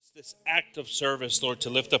this act of service, Lord, to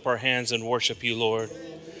lift up our hands and worship you, Lord.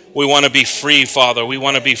 We want to be free, Father. We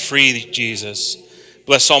want to be free, Jesus.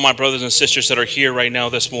 Bless all my brothers and sisters that are here right now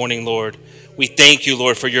this morning, Lord. We thank you,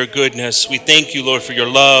 Lord, for your goodness. We thank you, Lord, for your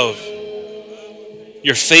love,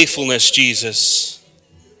 your faithfulness, Jesus.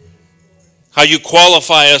 How you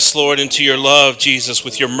qualify us, Lord, into your love, Jesus,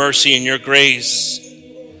 with your mercy and your grace.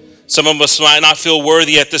 Some of us might not feel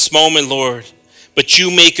worthy at this moment, Lord, but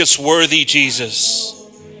you make us worthy, Jesus.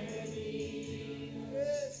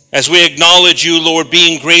 As we acknowledge you, Lord,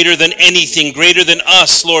 being greater than anything, greater than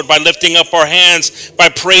us, Lord, by lifting up our hands, by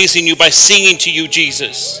praising you, by singing to you,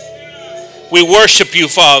 Jesus. We worship you,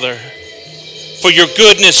 Father, for your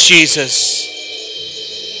goodness, Jesus.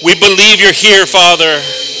 We believe you're here, Father.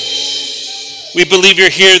 We believe you're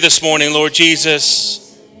here this morning, Lord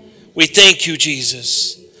Jesus. We thank you,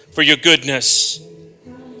 Jesus, for your goodness.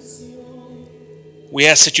 We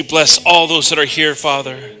ask that you bless all those that are here,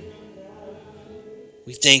 Father.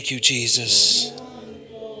 We thank you, Jesus.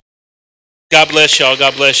 God bless y'all.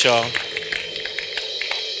 God bless y'all.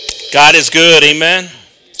 God is good. Amen.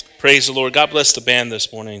 Praise the Lord. God bless the band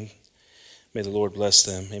this morning. May the Lord bless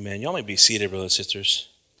them. Amen. Y'all may be seated, brothers and sisters.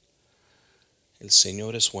 El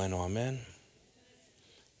Señor es bueno. Amen.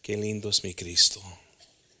 Qué lindo es mi Cristo.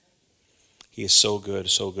 He is so good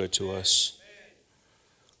to us.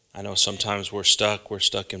 I know sometimes we're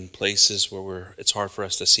stuck in places where it's hard for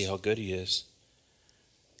us to see how good he is.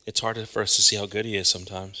 It's hard for us to see how good he is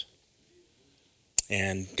sometimes.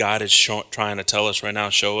 And God is trying to tell us right now,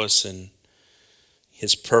 show us in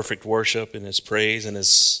his perfect worship and his praise and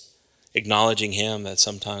his acknowledging him that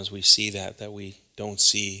sometimes we see that we don't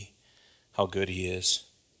see how good he is.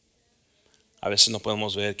 A veces no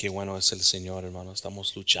podemos ver qué bueno es el Señor, hermano.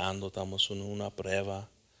 Estamos luchando, estamos en una prueba,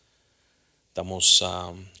 estamos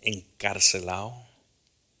encarcelados,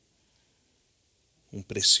 en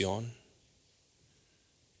prisión.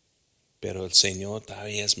 Pero el Señor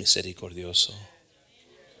todavía es misericordioso.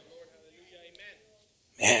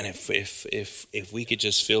 Man, if we could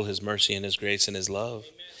just feel his mercy and his grace and his love,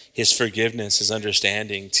 his forgiveness, his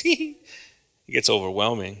understanding, it gets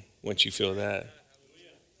overwhelming once you feel that.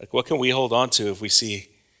 Like, what can we hold on to if we see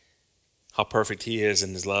how perfect he is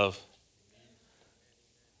in his love?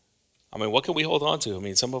 I mean, what can we hold on to? I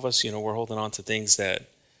mean, some of us, we're holding on to things that,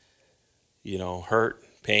 hurt,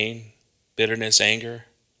 pain, bitterness, anger,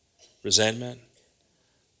 resentment.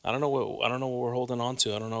 I don't know what we're holding on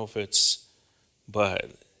to. I don't know if it's, but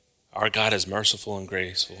our God is merciful and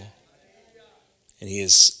graceful, and he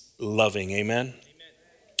is loving. Amen.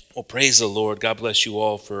 Well, praise the Lord. God bless you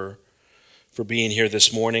all for being here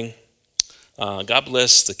this morning. God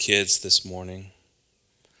bless the kids this morning.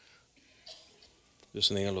 Dios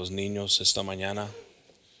bendiga a los niños esta mañana.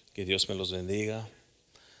 Que Dios me los bendiga.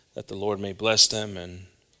 That the Lord may bless them and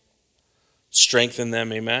strengthen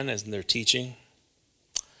them, amen, as they're teaching.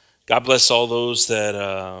 God bless all those that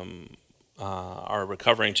are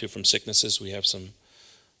recovering too from sicknesses. We have some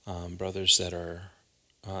brothers that are,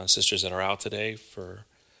 sisters that are out today for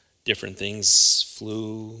different things,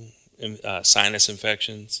 flu, sinus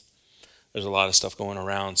infections. There's a lot of stuff going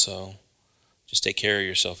around, so just take care of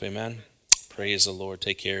yourself, amen. Praise the Lord.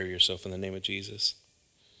 Take care of yourself in the name of Jesus.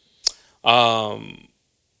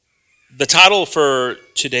 The title for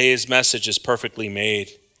today's message is Perfectly Made.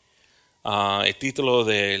 El título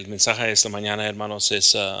del mensaje de esta mañana, hermanos,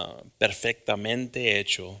 es Perfectamente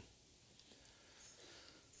Hecho.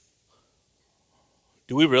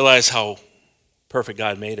 Do we realize how perfect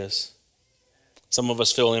God made us? Some of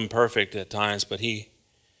us feel imperfect at times, but the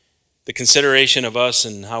consideration of us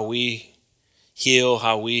and how we heal,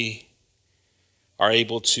 how we are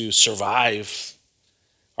able to survive,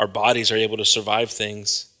 our bodies are able to survive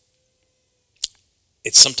things.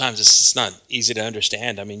 Sometimes it's just not easy to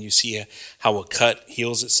understand. I mean, you see how a cut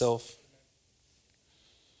heals itself.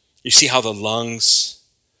 You see how the lungs,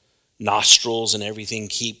 nostrils, and everything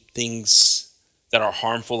keep things that are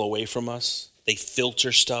harmful away from us. They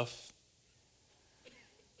filter stuff.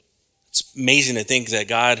 It's amazing to think that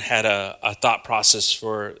God had a thought process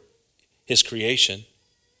for his creation.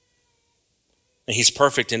 And he's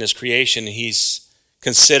perfect in his creation. He's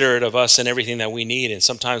considerate of us and everything that we need. And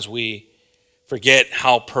sometimes we forget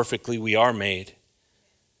how perfectly we are made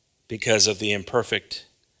because of the imperfect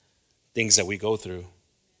things that we go through.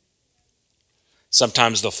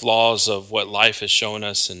 Sometimes the flaws of what life has shown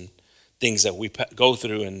us and things that we go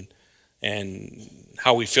through and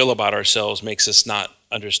how we feel about ourselves makes us not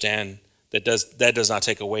understand that does not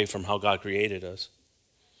take away from how God created us.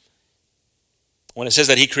 When it says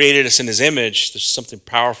that he created us in his image, there's something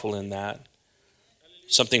powerful in that.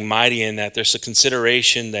 Something mighty in that. There's a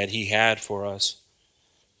consideration that he had for us.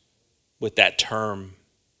 with that term,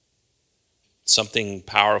 something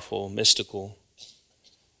powerful, mystical.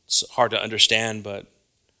 It's hard to understand, but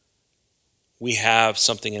we have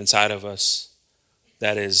something inside of us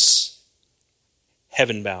that is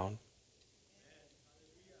heaven bound.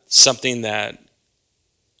 Something that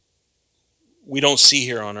we don't see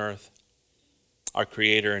here on earth. Our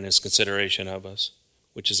Creator and His consideration of us,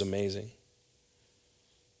 which is amazing.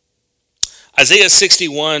 Isaiah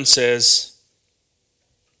 61 says,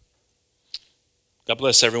 God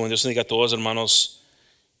bless everyone. Dios bendiga a todos, hermanos.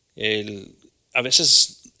 A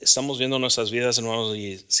veces estamos viendo nuestras vidas, hermanos,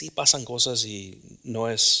 y sí pasan cosas y no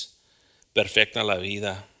es perfecta la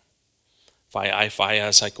vida. Hay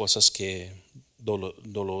fallas, hay cosas que,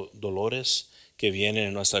 dolores que vienen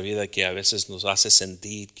en nuestra vida que a veces nos hace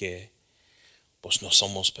sentir que pues no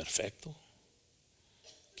somos perfectos.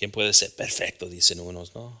 ¿Quién puede ser perfecto? Dicen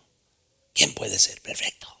unos, ¿no? ¿Quién puede ser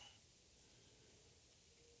perfecto?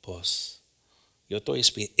 Pues yo estoy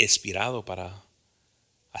inspirado para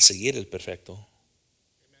seguir el perfecto.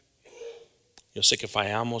 Yo sé que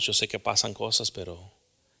fallamos, yo sé que pasan cosas, pero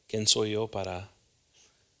 ¿quién soy yo para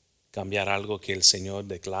cambiar algo que el Señor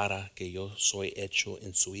declara que yo soy hecho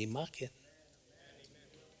en su imagen?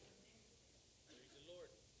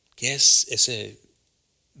 ¿Qué es ese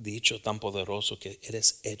dicho tan poderoso que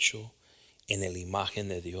eres hecho en la imagen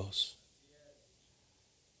de Dios?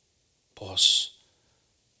 Pues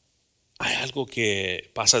hay algo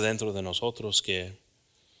que pasa dentro de nosotros que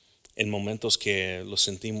en momentos que lo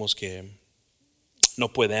sentimos que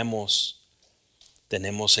no podemos,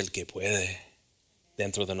 tenemos el que puede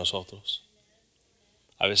dentro de nosotros.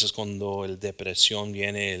 A veces cuando la depresión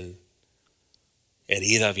viene,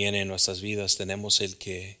 herida viene en nuestras vidas, tenemos el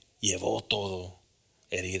que llevó todo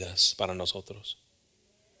heridas para nosotros.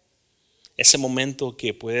 Ese momento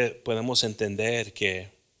que podemos entender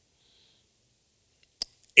que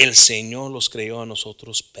el Señor los creó a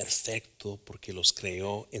nosotros perfecto porque los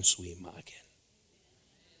creó en su imagen.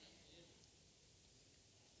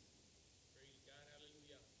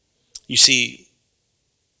 You see,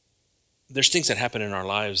 there's things that happen in our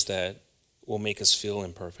lives that will make us feel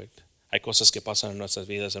imperfect. Hay cosas que pasan en nuestras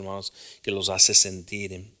vidas, hermanos, que los hace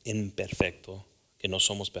sentir imperfecto, que no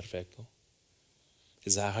somos perfectos.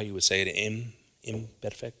 Is that how you would say it?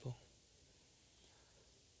 Imperfecto.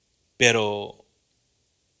 Pero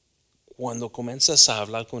cuando comienzas a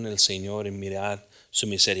hablar con el Señor y mirar su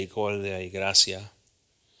misericordia y gracia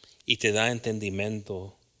y te da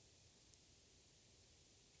entendimiento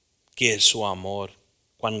que es su amor,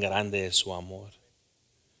 cuán grande es su amor,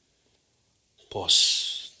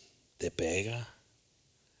 pues te pega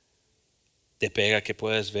que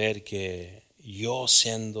puedes ver que yo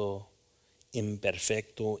siendo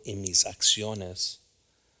imperfecto en mis acciones,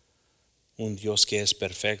 un Dios que es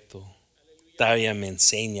perfecto, todavía me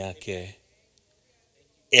enseña que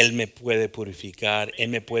Él me puede purificar, Él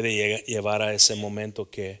me puede llevar a ese momento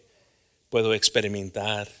que puedo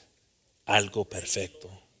experimentar algo perfecto.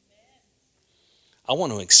 I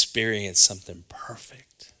want to experience something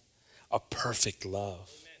perfect, a perfect love.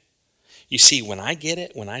 You see, when I get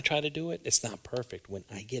it, when I try to do it, it's not perfect. When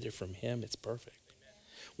I get it from Him, it's perfect.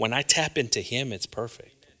 When I tap into Him, it's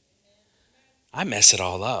perfect. I mess it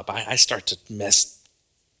all up. I start to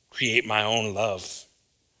create my own love.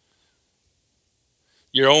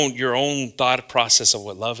 Your own thought process of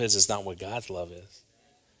what love is not what God's love is.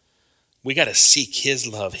 We got to seek His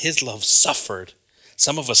love. His love suffered.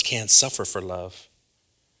 Some of us can't suffer for love.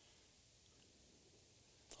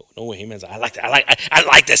 No, amen. I like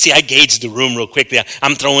that. See, I gauged the room real quickly.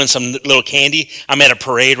 I'm throwing some little candy. I'm at a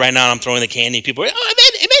parade right now. And I'm throwing the candy. People are, oh,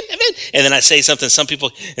 amen. And then I say something. Some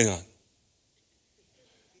people,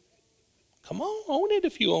 come on, own it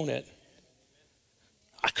if you own it.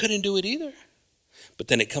 I couldn't do it either. But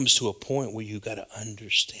then it comes to a point where you got to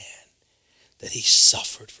understand that He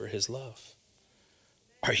suffered for His love.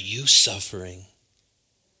 Are you suffering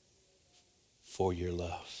for your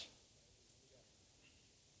love?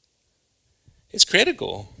 It's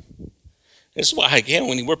critical. This is why, again,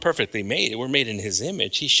 when we're perfectly made, we're made in His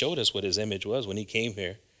image. He showed us what His image was when He came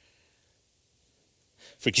here.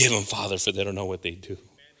 Forgive them, Father, for they don't know what they do.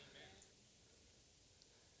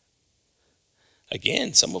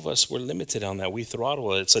 Again, some of us, we're limited on that. We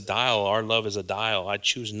throttle it. It's a dial. Our love is a dial. I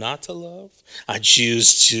choose not to love. I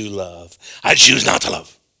choose to love. I choose not to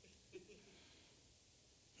love.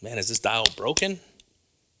 Man, is this dial broken?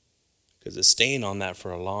 Because it's staying on that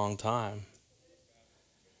for a long time.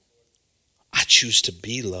 I choose to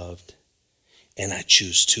be loved, and I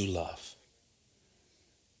choose to love.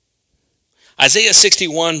 Isaiah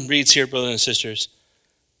 61 reads here, brothers and sisters,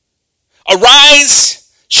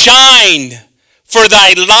 arise, shine, For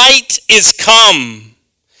thy light is come,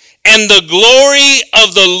 and the glory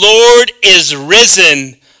of the Lord is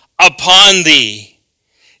risen upon thee.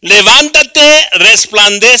 Levántate,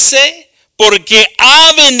 resplandece, porque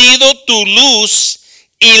ha venido tu luz,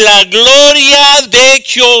 y la gloria de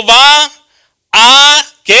Jehová ha,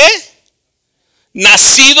 ¿qué?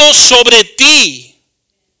 Nacido sobre ti.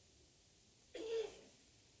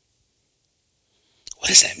 What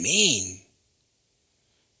does that mean?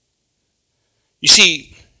 You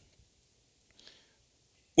see,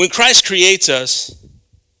 when Christ creates us,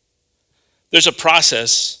 there's a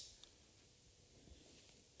process.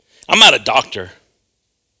 I'm not a doctor,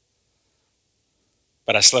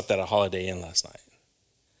 but I slept at a Holiday Inn last night.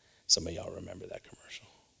 Some of y'all remember that commercial.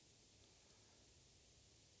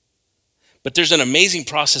 But there's an amazing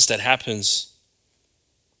process that happens.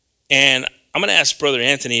 And I'm going to ask Brother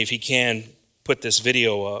Anthony if he can put this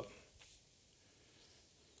video up.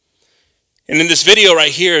 And in this video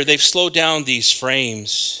right here, they've slowed down these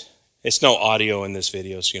frames. It's no audio in this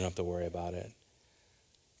video, so you don't have to worry about it.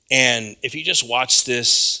 And if you just watch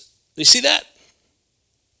this, you see that?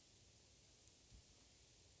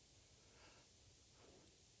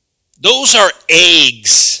 Those are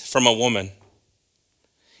eggs from a woman.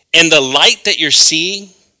 And the light that you're seeing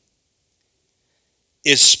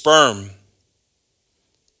is sperm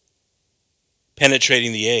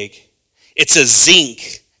penetrating the egg. It's a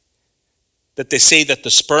zinc that they say that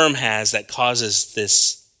the sperm has that causes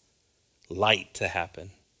this light to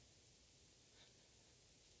happen.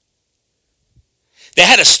 They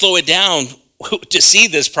had to slow it down to see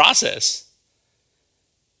this process.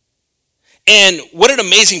 And what an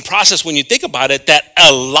amazing process when you think about it, that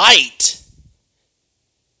a light,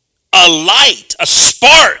 a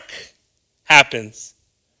spark happens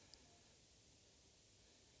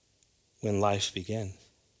when life begins.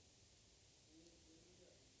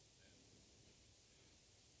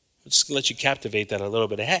 I'm just going to let you captivate that a little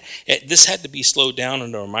bit. This had to be slowed down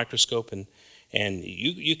under a microscope, and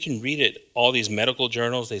you can read it, all these medical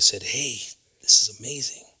journals, they said, hey, this is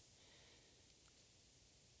amazing.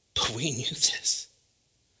 But we knew this.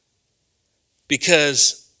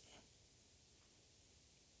 Because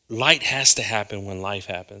light has to happen when life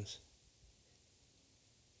happens.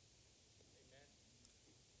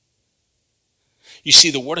 You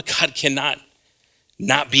see, the Word of God cannot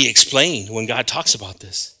not be explained when God talks about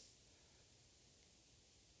this.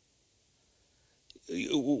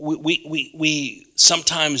 We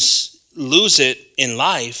sometimes lose it in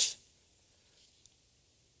life,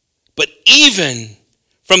 but even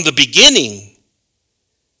from the beginning,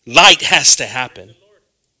 light has to happen.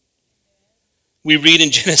 We read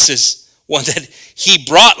in Genesis 1 that he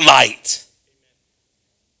brought light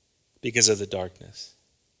because of the darkness.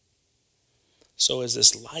 So as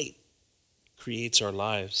this light creates our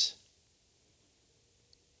lives,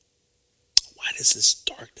 why does this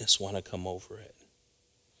darkness want to come over it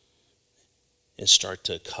and start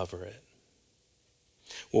to cover it?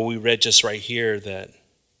 Well, we read just right here that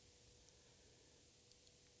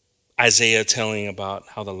Isaiah telling about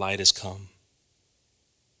how the light has come.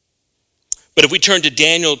 But if we turn to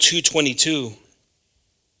Daniel 2:22,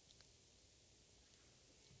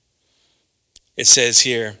 it says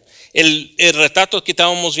here, el retrato que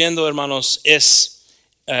estábamos viendo, hermanos, es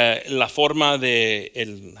la forma de,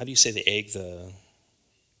 how do you say the egg, the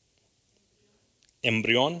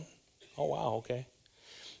embrión? Oh, wow, okay.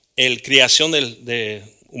 El creación de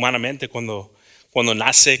humanamente cuando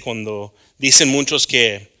nace, cuando dicen muchos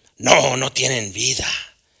que no tienen vida.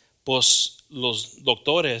 Pues los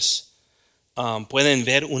doctores pueden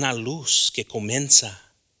ver una luz que comienza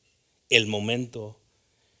el momento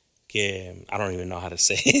que, I don't even know how to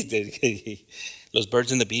say it, los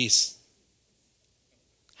birds and the bees.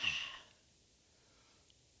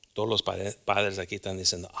 Todos los padres aquí están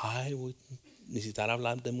diciendo, ay, voy a necesitar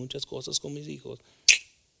hablar de muchas cosas con mis hijos.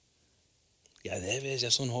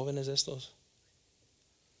 Ya son jóvenes estos.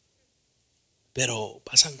 Pero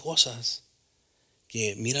pasan cosas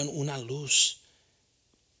que miran una luz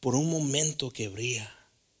por un momento que brilla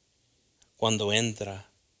cuando entra.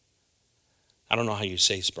 I don't know how you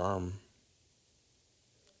say sperm.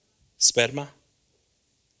 Sperma?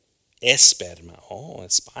 Esperma. Oh,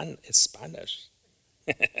 it's Spanish.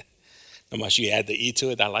 Nomás you add the E to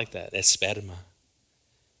it, I like that. Esperma.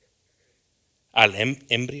 Al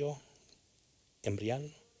embrión.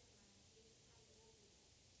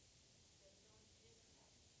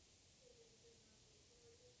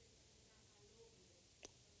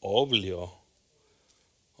 Oblio.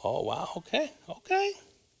 Oh, wow, okay.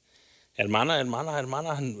 Hermana,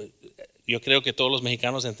 yo creo que todos los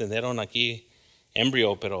mexicanos entendieron aquí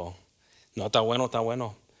embrión, pero no está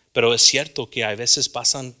bueno. Pero es cierto que a veces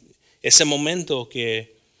pasan ese momento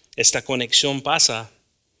que esta conexión pasa,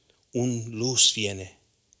 una luz viene.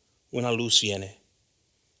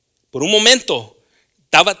 Por un momento,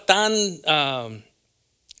 estaba tan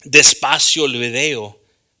despacio el video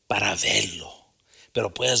para verlo,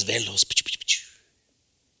 pero puedes verlo.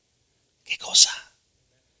 ¿Qué cosa?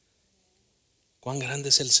 Cuán grande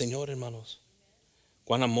es el Señor, hermanos.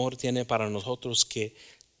 Cuán amor tiene para nosotros, que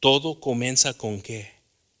todo comienza con ¿qué?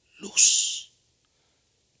 Luz.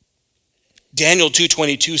 Daniel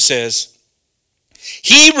 2:22 says,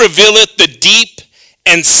 He revealeth the deep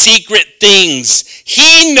and secret things.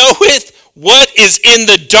 He knoweth what is in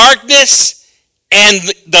the darkness, and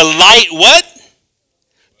the light, what?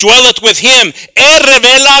 Dwelleth with him. Él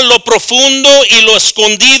revela lo profundo y lo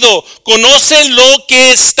escondido. Conoce lo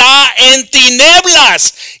que está en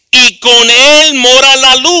tinieblas, y con él mora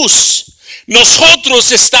la luz.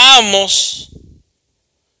 Nosotros estamos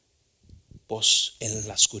pues en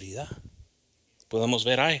la oscuridad. Podemos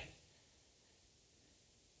ver ahí.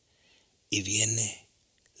 Y viene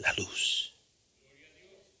la luz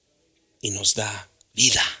y nos da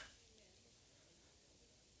vida.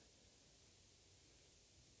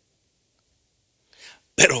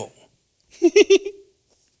 Pero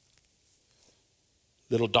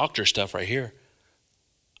little doctor stuff right here.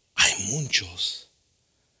 Hay muchos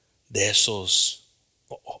de esos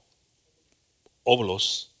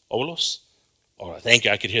óvulos. Oh, thank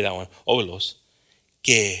you, I could hear that one. Óvulos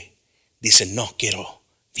que dicen no quiero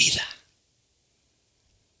vida.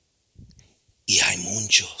 Y hay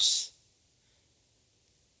muchos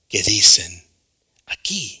que dicen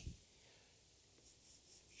aquí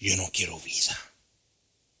yo no quiero vida.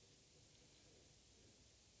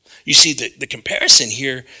 You see, the comparison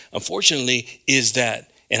here, unfortunately, is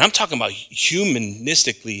that, and I'm talking about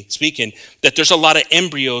humanistically speaking, that there's a lot of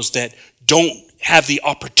embryos that don't have the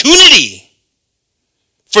opportunity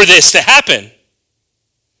for this to happen.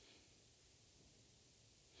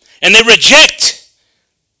 And they reject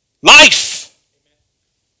life.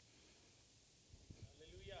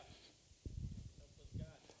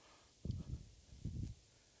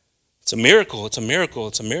 It's a miracle.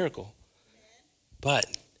 But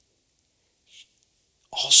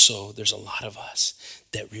also, there's a lot of us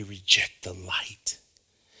that we reject the light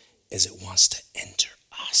as it wants to enter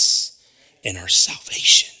us in our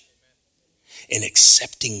salvation, in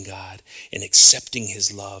accepting God, in accepting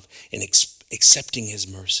his love, in accepting his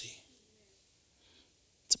mercy.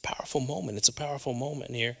 It's a powerful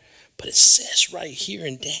moment here. But it says right here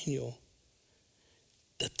in Daniel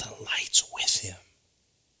that the light's with him.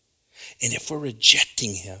 And if we're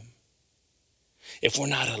rejecting him, if we're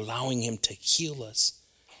not allowing him to heal us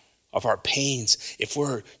of our pains, if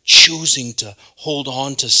we're choosing to hold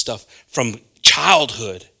on to stuff from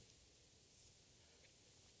childhood,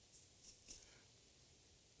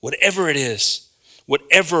 whatever it is,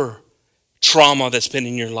 whatever trauma that's been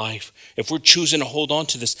in your life, if we're choosing to hold on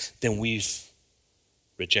to this, then we've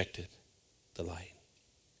rejected the light.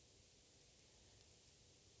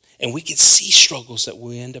 And we can see struggles that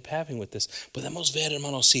we end up having with this. Podemos ver,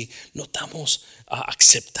 hermanos, si no estamos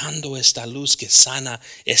aceptando esta luz que sana,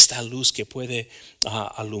 esta luz que puede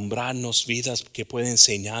alumbrarnos vidas, que puede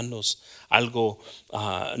enseñarnos algo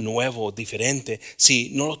nuevo, diferente.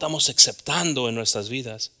 Si no lo estamos aceptando en nuestras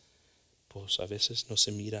vidas, pues a veces no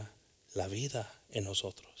se mira la vida en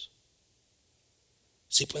nosotros.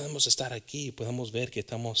 Si podemos estar aquí, podemos ver que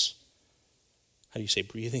estamos, how do you say,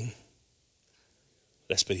 breathing?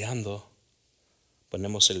 Respirando.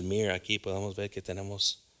 Ponemos el mirror aquí, podemos ver que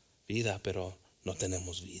tenemos vida, pero no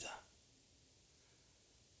tenemos vida.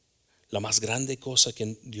 La más grande cosa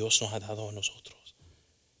que Dios nos ha dado a nosotros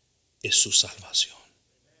es su salvación.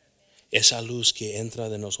 Esa luz que entra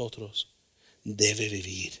de nosotros debe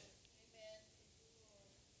vivir.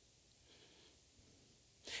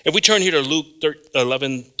 If we turn here to Luke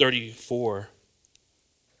 11:34.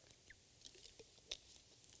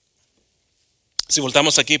 Si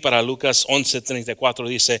voltamos aquí para Lucas 11:34,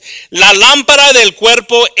 dice, la lámpara del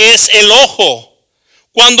cuerpo es el ojo.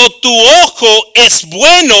 Cuando tu ojo es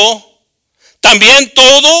bueno, también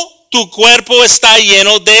todo tu cuerpo está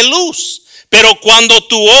lleno de luz. Pero cuando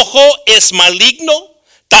tu ojo es maligno,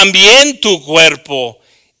 también tu cuerpo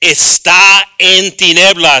está en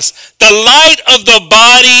tinieblas. The light of the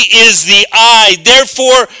body is the eye.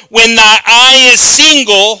 Therefore, when thy eye is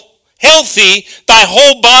single, healthy, thy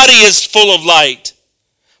whole body is full of light.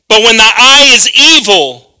 But when thy eye is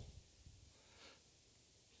evil,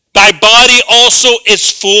 thy body also is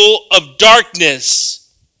full of darkness.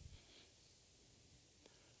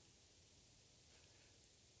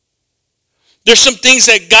 There's some things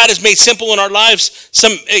that God has made simple in our lives,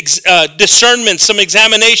 some discernment, some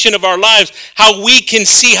examination of our lives, how we can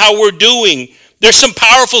see how we're doing. There's some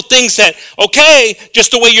powerful things that, okay,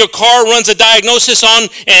 just the way your car runs a diagnosis on and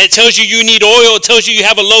it tells you you need oil, it tells you you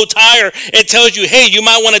have a low tire, it tells you, hey, you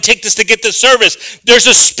might want to take this to get the service. There's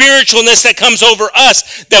a spiritualness that comes over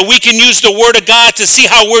us that we can use the Word of God to see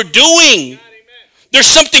how we're doing. There's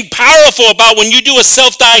something powerful about when you do a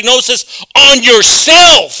self-diagnosis on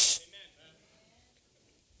yourself.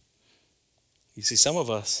 You see, some of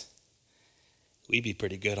us, we be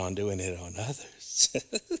pretty good on doing it on others.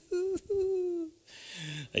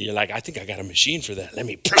 And you're like, I think I got a machine for that. Let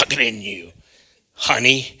me plug it in you.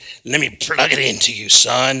 Honey, let me plug it into you,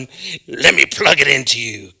 son. Let me plug it into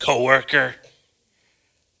you, coworker.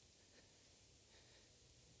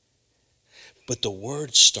 But the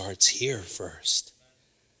word starts here first.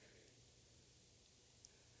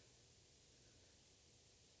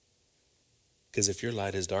 Because if your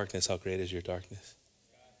light is darkness, how great is your darkness?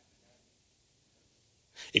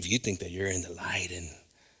 If you think that you're in the light and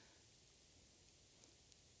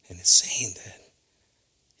it's saying that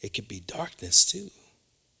it could be darkness too,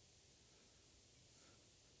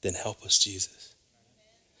 then help us, Jesus.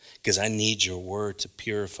 Because I need your word to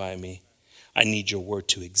purify me. I need your word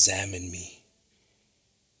to examine me.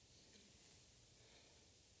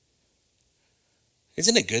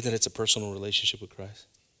 Isn't it good that it's a personal relationship with Christ?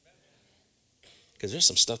 Because there's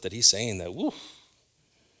some stuff that he's saying that, woo.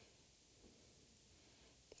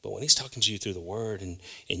 But when he's talking to you through the word and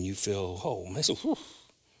you feel, oh, man, whew.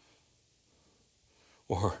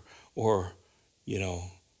 Or, you know,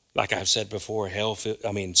 like I've said before,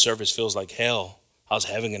 service feels like hell. How's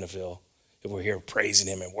heaven going to feel if we're here praising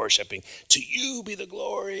him and worshiping? To you be the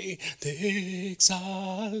glory. Te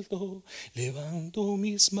exalto, levanto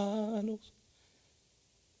mis manos.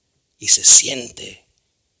 Y se siente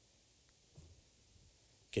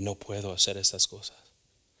que no puedo hacer estas cosas.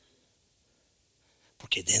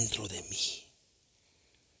 Porque dentro de mí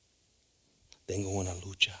tengo una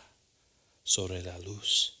lucha sobre la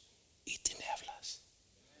luz y tinieblas.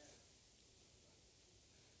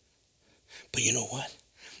 But you know what?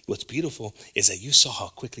 What's beautiful is that you saw how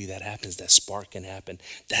quickly that happens. That spark can happen.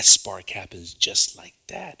 That spark happens just like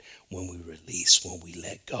that when we release, when we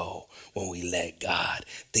let go, when we let God.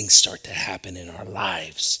 Things start to happen in our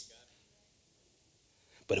lives.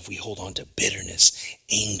 But if we hold on to bitterness,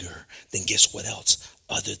 anger, then guess what else?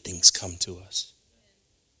 Other things come to us.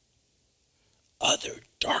 Other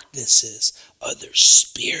darknesses, other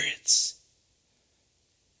spirits.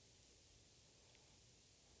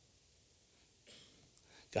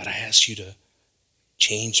 God, I ask you to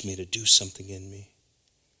change me, to do something in me.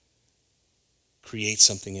 Create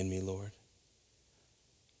something in me, Lord.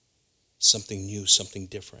 Something new, something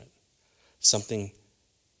different. Something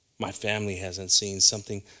my family hasn't seen,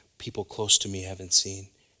 something people close to me haven't seen.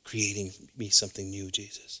 Creating me something new,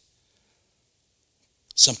 Jesus.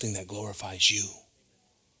 Something that glorifies you.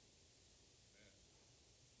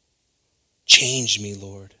 Change me,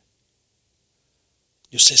 Lord.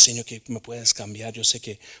 Yo sé, Señor, que me puedes cambiar. Yo sé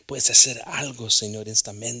que puedes hacer algo, Señor,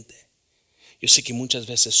 instantamente. Yo sé que muchas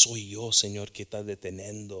veces soy yo, Señor, que está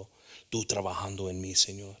deteniendo, tú trabajando en mí,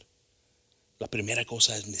 Señor. La primera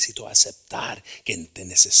cosa es necesito aceptar que te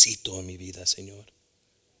necesito en mi vida, Señor.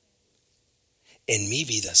 En mi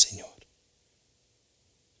vida, Señor.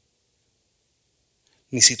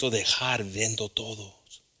 Necesito dejar viendo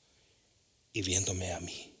todos y viéndome a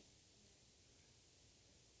mí.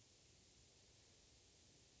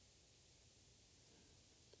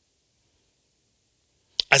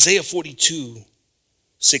 Isaiah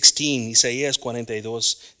 42:16, Isaías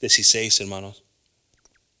 42:16, hermanos.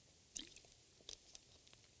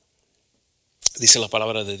 Dice la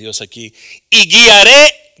palabra de Dios aquí. Y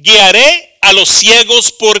guiaré a los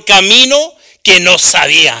ciegos por camino que no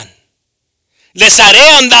sabían. Les haré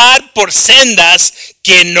andar por sendas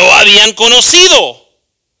que no habían conocido.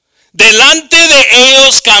 Delante de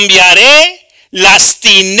ellos cambiaré las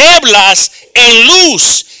tinieblas en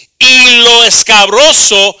luz y lo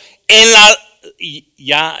escabroso en la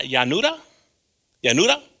llanura.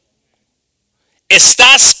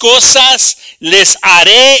 Estas cosas les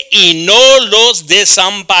haré y no los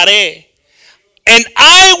desamparé. And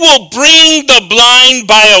I will bring the blind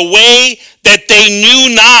by a way that they knew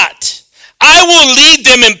not. I will lead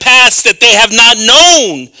them in paths that they have not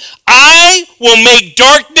known. I will make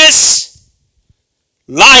darkness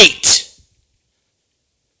light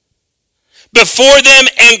before them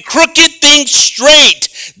and crooked things straight.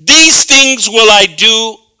 These things will I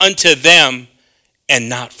do unto them and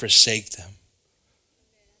not forsake them.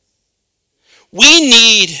 We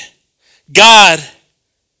need God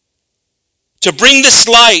to bring this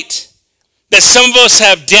light that some of us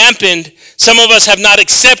have dampened, some of us have not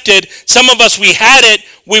accepted, some of us, we had it,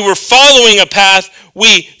 we were following a path,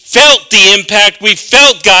 we felt the impact, we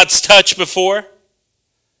felt God's touch before.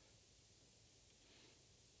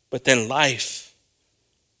 But then life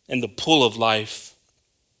and the pull of life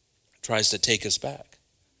tries to take us back.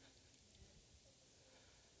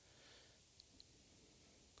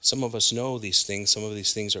 Some of us know these things. Some of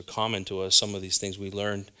these things are common to us. Some of these things we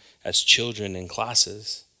learned as children in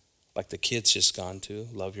classes, like the kids just gone to.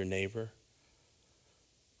 Love your neighbor.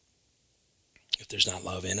 If there's not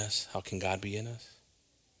love in us, how can God be in us?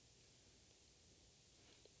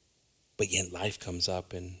 But yet life comes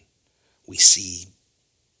up and we see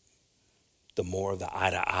the more of the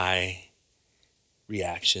eye-to-eye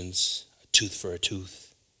reactions, a tooth for a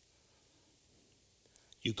tooth.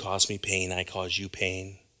 You cause me pain, I cause you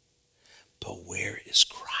pain. But where is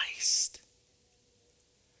Christ?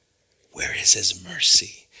 Where is his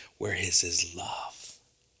mercy? Where is his love?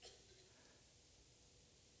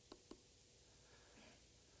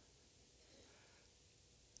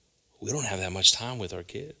 We don't have that much time with our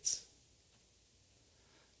kids.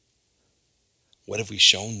 What have we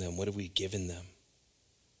shown them? What have we given them?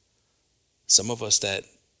 Some of us that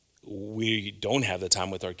we don't have the time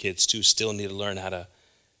with our kids too still need to learn how to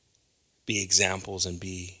be examples and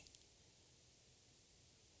be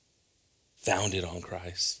founded on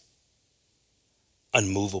Christ.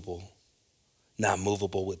 Unmovable, not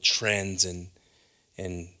movable with trends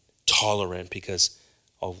and tolerant, because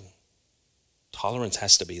tolerance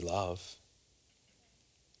has to be love,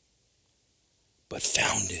 but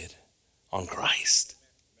founded on Christ.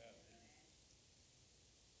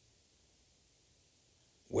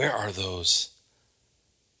 Where are those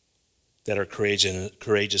that are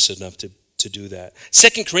courageous enough to do that?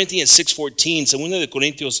 2 Corinthians 6:14, 2 de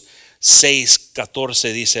Corintios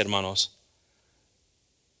 6:14 dice, hermanos,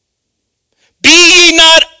 be ye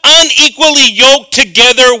not unequally yoked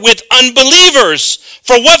together with unbelievers.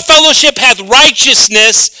 For what fellowship hath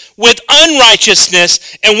righteousness with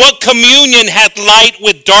unrighteousness? And what communion hath light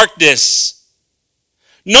with darkness?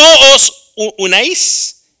 No os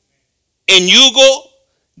unáis en yugo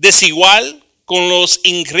desigual con los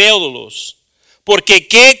incrédulos. Porque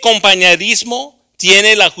qué compañerismo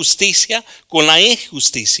tiene la justicia con la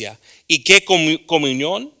injusticia. Y qué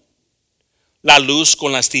comunión la luz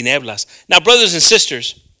con las tinieblas. Now, brothers and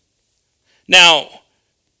sisters, now,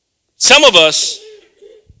 some of us,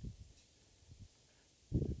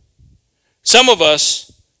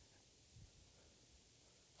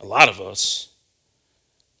 a lot of us,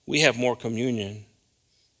 we have more communion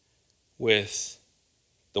with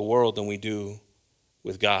the world than we do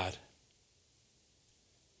with God.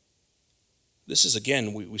 This is,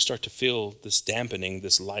 again, we start to feel this dampening,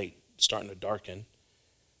 this light starting to darken.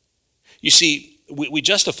 You see, we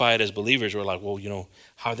justify it as believers. We're like, well,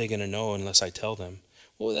 how are they going to know unless I tell them?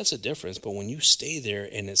 Well, that's a difference. But when you stay there,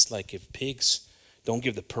 and it's like if pigs don't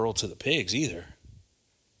give the pearl to the pigs either.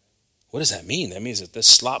 What does that mean? That means that this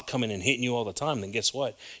slop coming and hitting you all the time, then guess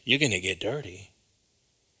what? You're going to get dirty.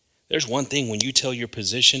 There's one thing when you tell your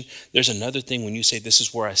position. There's another thing when you say, this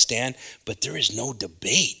is where I stand. But there is no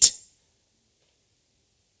debate.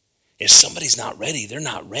 If somebody's not ready, they're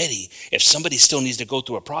not ready. If somebody still needs to go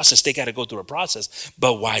through a process, they got to go through a process.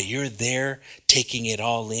 But while you're there taking it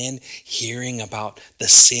all in, hearing about the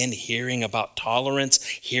sin, hearing about tolerance,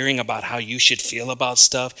 hearing about how you should feel about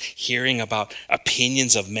stuff, hearing about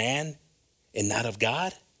opinions of man and not of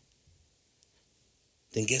God,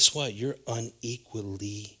 then guess what? You're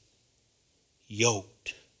unequally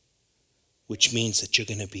yoked, which means that you're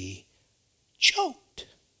going to be choked.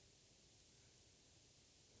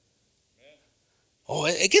 Oh,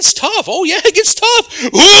 it gets tough. Oh, yeah, it gets tough.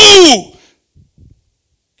 Who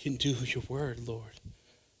can do your word, Lord?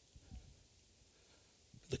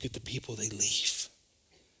 Look at the people they leave.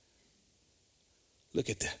 Look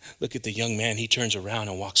at the young man. He turns around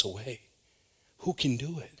and walks away. Who can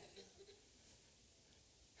do it?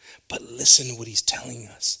 But listen to what he's telling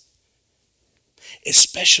us.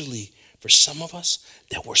 Especially for some of us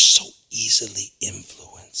that were so easily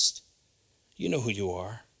influenced. You know who you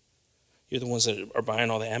are. You're the ones that are buying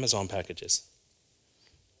all the Amazon packages.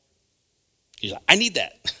 You're like, I need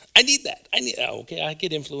that. I need that. Okay, I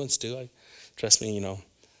get influenced too. Trust me,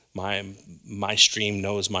 my stream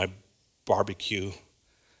knows my barbecue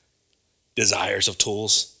desires of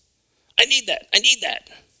tools. I need that.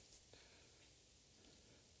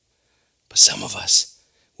 But some of us,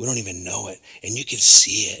 we don't even know it. And you can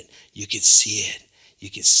see it. You can see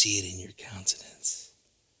it in your countenance.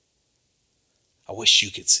 I wish you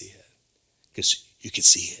could see it. Because you can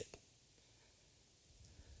see it.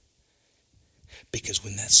 Because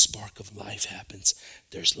when that spark of life happens,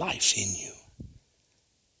 there's life in you.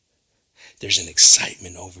 There's an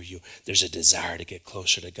excitement over you. There's a desire to get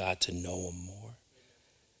closer to God, to know Him more.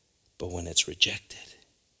 But when it's rejected,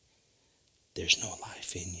 there's no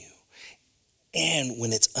life in you. And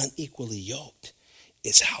when it's unequally yoked,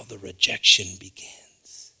 it's how the rejection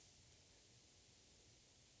begins.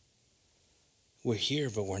 We're here,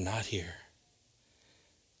 but we're not here.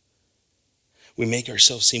 We make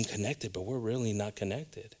ourselves seem connected, but we're really not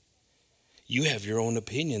connected. You have your own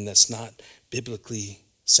opinion that's not biblically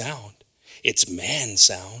sound. It's man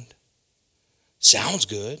sound. Sounds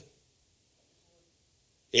good.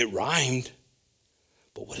 It rhymed.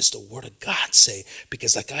 But what does the Word of God say?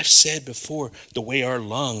 Because like I've said before, the way our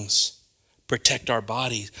lungs protect our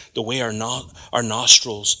bodies, the way our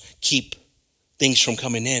nostrils keep things from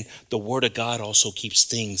coming in, the Word of God also keeps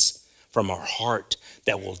things from our heart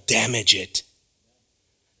that will damage it.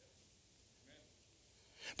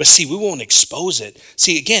 But see, we won't expose it.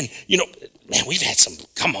 See, again, man, we've had some,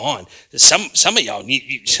 come on. Some of y'all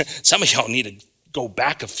need to go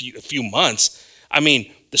back a few months. I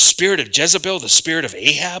mean, the spirit of Jezebel, the spirit of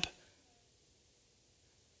Ahab.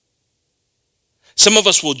 Some of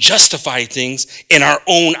us will justify things in our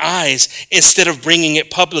own eyes instead of bringing it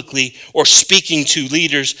publicly or speaking to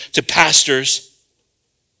leaders, to pastors.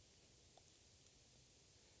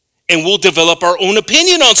 And we'll develop our own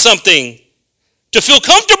opinion on something to feel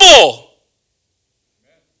comfortable.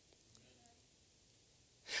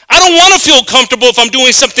 I don't want to feel comfortable if I'm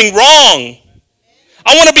doing something wrong.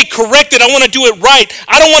 I want to be corrected. I want to do it right.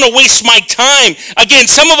 I don't want to waste my time. Again,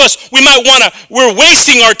 some of us, we're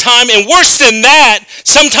wasting our time. And worse than that,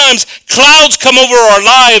 sometimes clouds come over our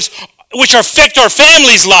lives which affect our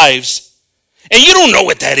families' lives. And you don't know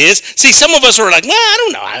what that is. See, some of us are like, I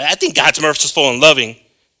don't know. I think God's merciful and loving.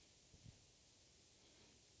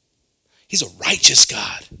 He's a righteous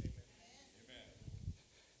God.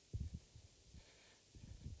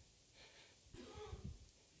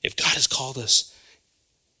 If God has called us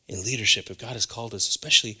in leadership, if God has called us,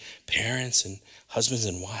 especially parents and husbands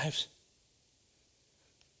and wives,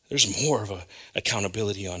 there's more of an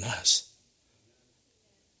accountability on us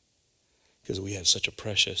because we have such a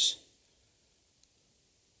precious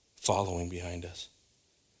following behind us.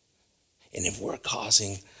 And if we're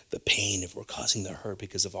causing the pain, if we're causing the hurt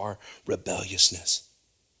because of our rebelliousness,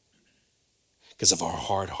 because of our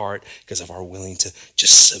hard heart, because of our willing to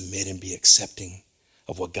just submit and be accepting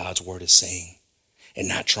of what God's word is saying, and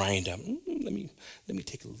not trying to, let me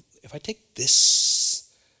take, if I take this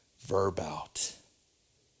verb out,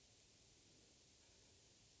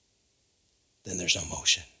 then there's no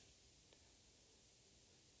motion.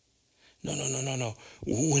 No.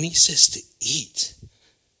 When he says to eat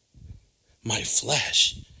my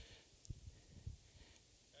flesh,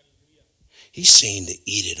 he's saying to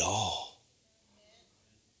eat it all.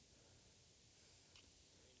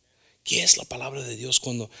 ¿Qué es la palabra de Dios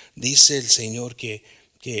cuando dice el Señor que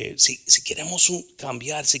si queremos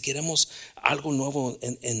cambiar, si queremos algo nuevo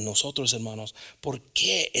en nosotros, hermanos, ¿por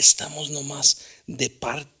qué estamos nomás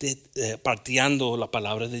partiendo la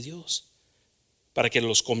palabra de Dios? Para que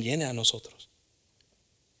nos conviene a nosotros.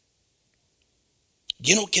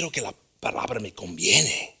 Yo no quiero que la palabra me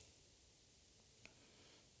conviene.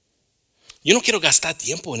 Yo no quiero gastar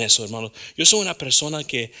tiempo en eso, hermanos. Yo soy una persona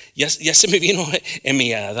que ya se me vino en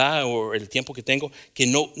mi edad o el tiempo que tengo, que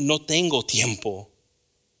no tengo tiempo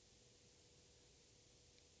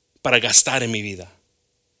para gastar en mi vida.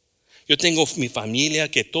 Yo tengo mi familia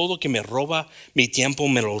que todo que me roba mi tiempo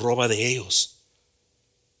me lo roba de ellos.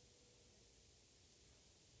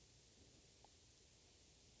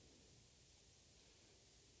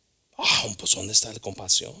 Pues ¿dónde está la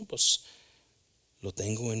compasión? Pues lo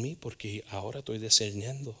tengo en mí porque ahora estoy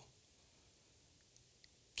discerniendo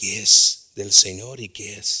qué es del Señor y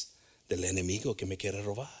qué es del enemigo que me quiere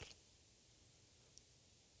robar.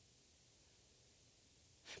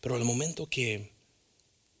 Pero el momento que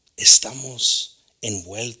estamos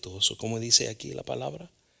envueltos, o como dice aquí la palabra,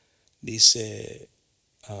 dice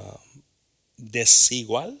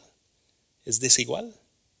desigual, es desigual,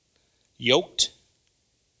 yoked,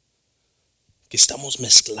 que estamos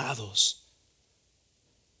mezclados.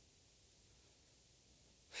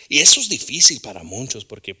 Y eso es difícil para muchos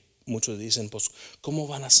porque muchos dicen, pues, ¿cómo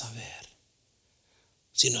van a saber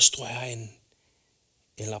si no estoy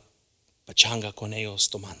en la pachanga con ellos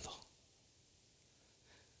tomando?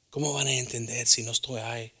 ¿Cómo van a entender si no estoy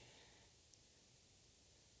ahí?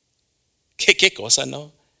 ¿Qué cosa,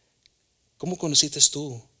 no? ¿Cómo conociste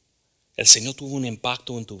tú? El Señor tuvo un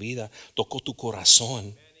impacto en tu vida, tocó tu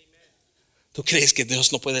corazón. ¿Tú crees que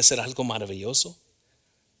Dios no puede hacer algo maravilloso?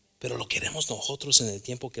 Pero lo queremos nosotros en el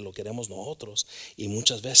tiempo que lo queremos nosotros. Y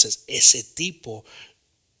muchas veces ese tipo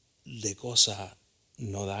de cosa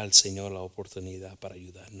no da al Señor la oportunidad para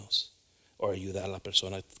ayudarnos o ayudar a la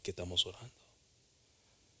persona que estamos orando.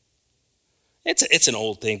 It's an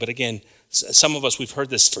old thing, but again, some of us, we've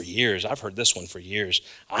heard this for years. I've heard this one for years.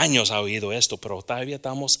 Años ha oído esto, pero todavía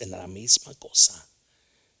estamos en la misma cosa.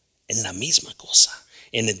 En la misma cosa.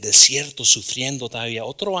 En el desierto sufriendo todavía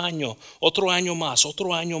otro año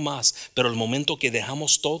más. Pero el momento que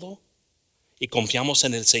dejamos todo y confiamos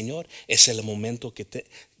en el Señor, es el momento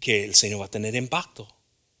que el Señor va a tener impacto.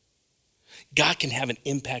 God can have an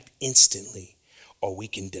impact instantly, or we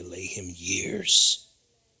can delay him years.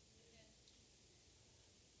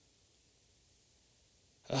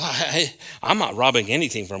 I'm not robbing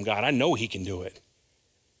anything from God. I know he can do it.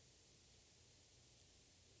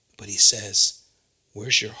 But he says,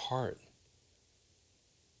 where's your heart?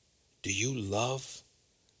 Do you love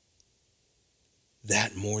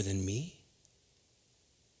that more than me?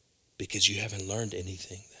 Because you haven't learned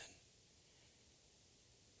anything then.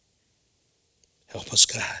 Help us,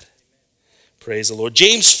 God. Praise the Lord.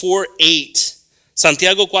 James 4:8.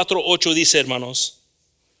 Santiago 4:8 dice, hermanos.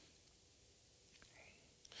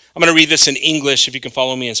 I'm going to read this in English if you can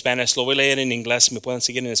follow me in Spanish. Lo voy a leer en inglés. Me pueden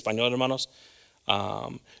seguir en español, hermanos.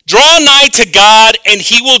 Draw nigh to God, and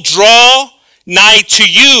he will draw nigh to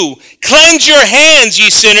you. Cleanse your hands, ye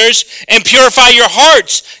sinners, and purify your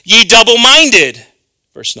hearts, ye double-minded.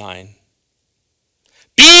 Verse 9.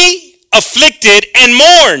 Be afflicted and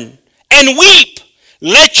mourn and weep.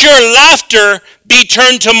 Let your laughter be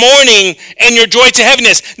turned to mourning and your joy to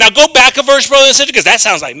heaviness. Now go back a verse, brother and sister, because that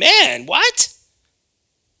sounds like, man, what?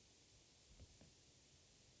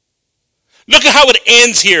 Look at how it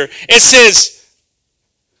ends here. It says,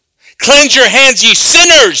 cleanse your hands, ye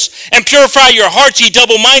sinners, and purify your hearts, ye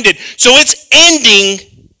double-minded. So it's ending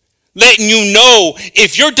letting you know,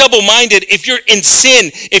 if you're double-minded, if you're in sin,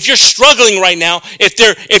 if you're struggling right now,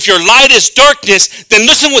 if your light is darkness, then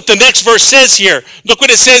listen what the next verse says here. Look what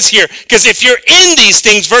it says here. Because if you're in these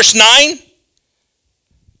things, verse 9,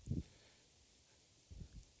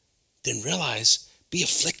 then realize, be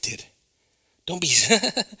afflicted. Don't be,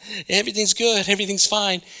 everything's good, everything's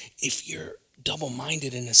fine. If you're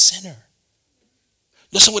double-minded and a sinner.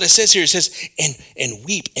 Listen what it says here. It says, and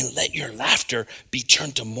weep, and let your laughter be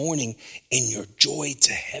turned to mourning and your joy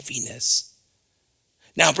to heaviness.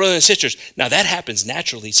 Now, brothers and sisters, now that happens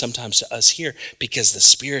naturally sometimes to us here because the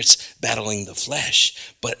Spirit's battling the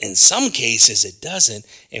flesh. But in some cases it doesn't,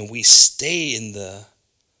 and we stay in the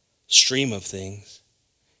stream of things.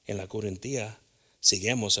 En la correntía,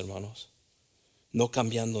 seguimos, hermanos. No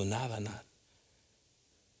cambiando nada.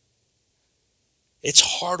 It's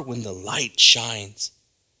hard when the light shines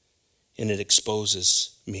and it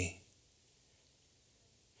exposes me.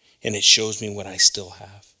 And it shows me what I still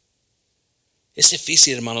have. Es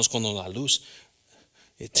difícil, hermanos, cuando la luz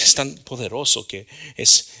es tan poderoso que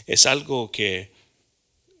es algo que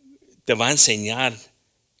te va a enseñar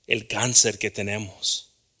el cáncer que tenemos,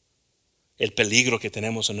 el peligro que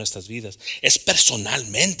tenemos en nuestras vidas. Es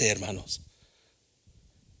personalmente, hermanos.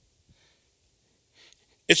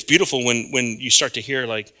 It's beautiful when you start to hear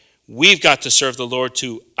like, we've got to serve the Lord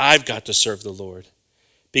to I've got to serve the Lord.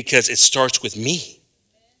 Because it starts with me.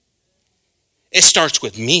 It starts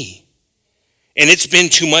with me. And it's been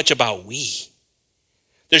too much about we.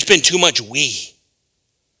 There's been too much we.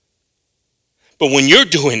 But when you're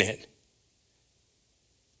doing it,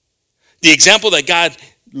 the example that God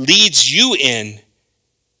leads you in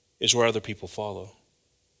is where other people follow.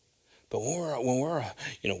 But when we're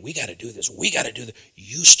we got to do this. We got to do that.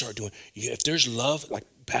 You start doing. If there's love, like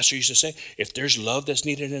Pastor used to say, if there's love that's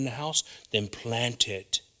needed in the house, then plant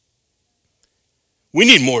it. We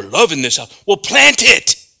need more love in this house. Well, plant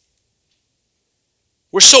it.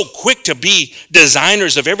 We're so quick to be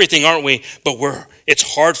designers of everything, aren't we? But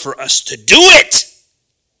it's hard for us to do it.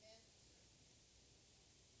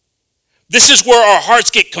 This is where our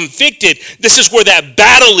hearts get convicted. This is where that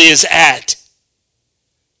battle is at.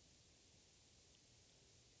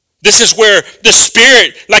 This is where the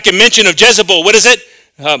spirit, like I mentioned of Jezebel, what is it?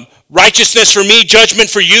 Righteousness for me, judgment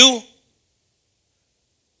for you.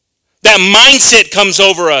 That mindset comes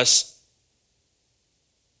over us.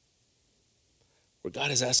 Where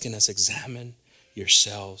God is asking us, examine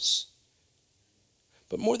yourselves.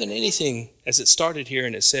 But more than anything, as it started here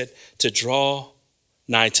and it said, to draw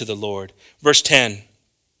nigh to the Lord. Verse 10.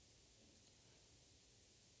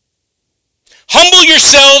 Humble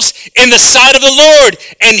yourselves in the sight of the Lord,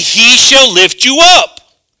 and he shall lift you up.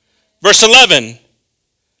 Verse 11.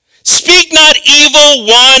 Speak not evil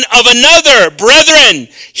one of another. Brethren,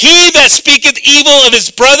 he that speaketh evil of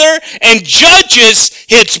his brother and judges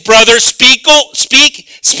his brother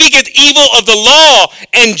speaketh evil of the law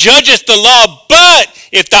and judgeth the law. But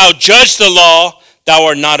if thou judge the law, thou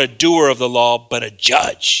art not a doer of the law, but a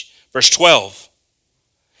judge. Verse 12.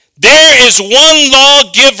 There is one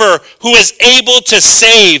lawgiver who is able to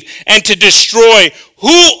save and to destroy.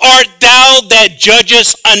 Who art thou that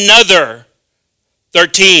judgest another?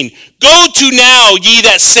 13. Go to now, ye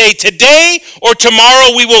that say, today or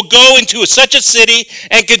tomorrow we will go into such a city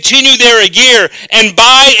and continue there a year and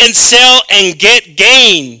buy and sell and get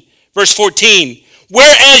gain. Verse 14.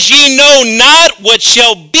 Whereas ye know not what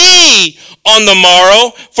shall be on the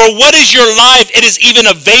morrow, for what is your life? It is even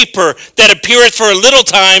a vapor that appeareth for a little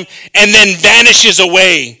time and then vanishes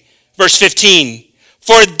away. Verse 15.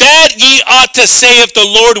 For that ye ought to say, if the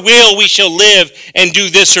Lord will, we shall live and do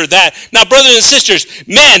this or that. Now, brothers and sisters,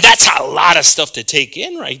 man, that's a lot of stuff to take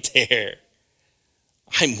in right there.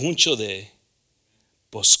 Hay mucho de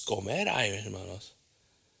comer ahí, hermanos.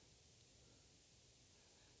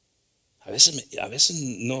 A veces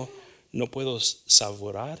no puedo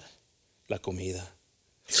saborear la comida.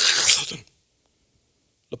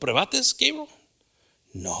 ¿Lo probaste, Gabriel?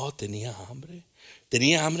 No, tenía hambre.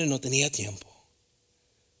 Tenía hambre, no tenía tiempo.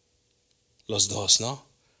 Los dos, ¿no?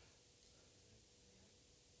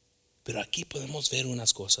 Pero aquí podemos ver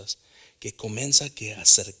unas cosas que comienza que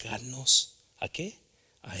acercarnos ¿a qué?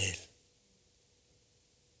 A él.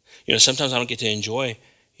 You know, sometimes I don't get to enjoy,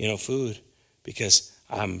 food because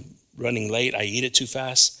I'm running late. I eat it too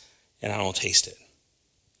fast and I don't taste it.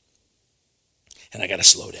 And I got to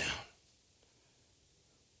slow down.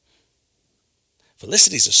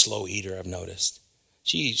 Felicity's a slow eater, I've noticed.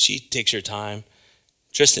 She takes her time.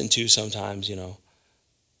 Tristan too sometimes, I'm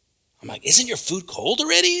like, isn't your food cold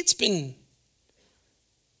already? It's been...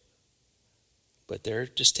 But they're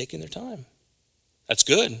just taking their time. That's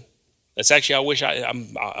good. That's actually, I wish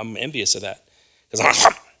I'm envious of that. Because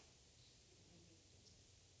I'm like,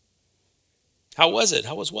 how was it?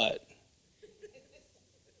 How was what?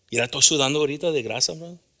 Mira, estoy sudando ahorita de grasa,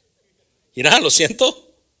 bro. Mira, lo siento.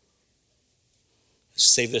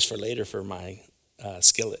 Save this for later for my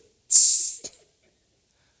skillet.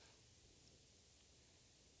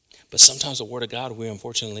 But sometimes the word of God, we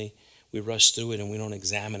rush through it and we don't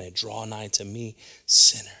examine it. Draw nigh to me,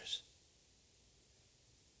 sinners.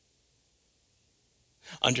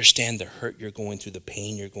 Understand the hurt you're going through, the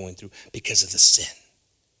pain you're going through because of the sin.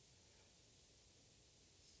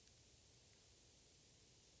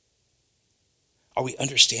 Are we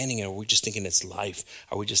understanding it, or are we just thinking it's life?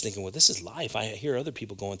 Are we just thinking, well, this is life. I hear other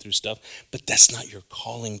people going through stuff, but that's not your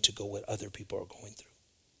calling to go what other people are going through.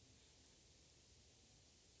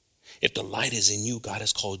 If the light is in you, God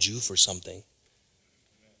has called you for something.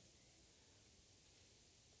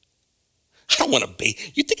 I don't want to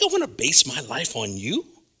base. You think I want to base my life on you?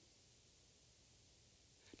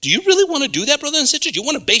 Do you really want to do that, brothers and sisters? Do you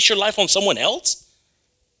want to base your life on someone else?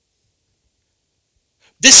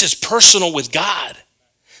 This is personal with God.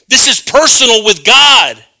 This is personal with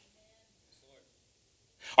God.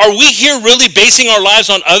 Are we here really basing our lives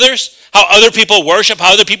on others? How other people worship,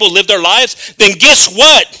 how other people live their lives? Then guess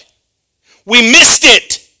what? We missed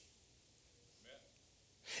it.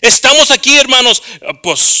 Estamos aquí, hermanos.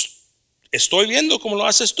 Pues estoy viendo cómo lo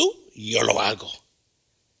haces tú. Yo lo hago.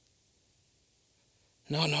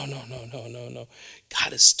 No.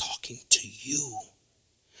 God is talking to you.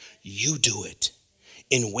 You do it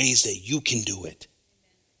in ways that you can do it.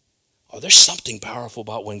 Oh, there's something powerful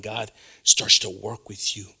about when God starts to work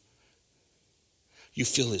with you. You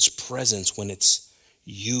feel his presence when it's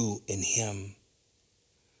you and him.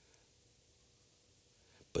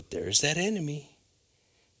 But there's that enemy,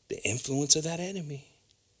 the influence of that enemy.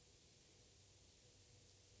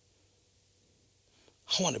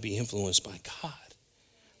 I want to be influenced by God.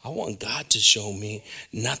 I want God to show me,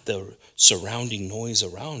 not the surrounding noise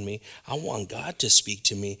around me. I want God to speak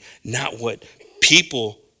to me, not what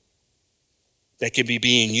people that could be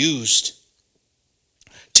being used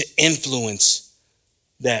to influence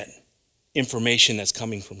that information that's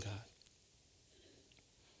coming from God.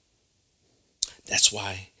 That's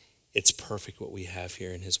why it's perfect what we have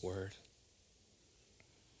here in his word.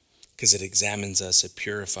 Because it examines us, it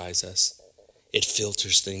purifies us, it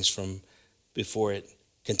filters things from before it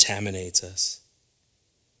contaminates us.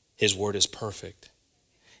 His word is perfect.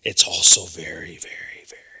 It's also very, very,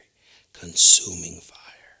 very consuming fire.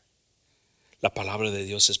 La palabra de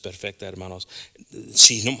Dios es perfecta, hermanos.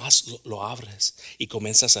 Si nomás lo abres y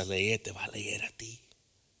comienzas a leer, te va a leer a ti.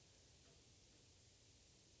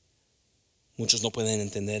 Muchos no pueden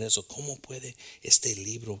entender eso. ¿Cómo puede este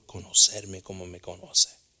libro conocerme como me conoce?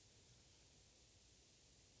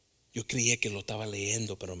 Yo creía que lo estaba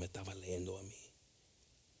leyendo, pero me estaba leyendo a mí.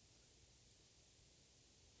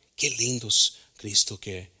 Qué lindo es Cristo,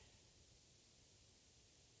 que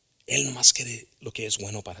Él nomás quiere lo que es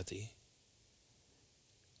bueno para ti.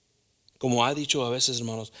 Como ha dicho a veces,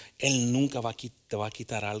 hermanos, Él nunca te va a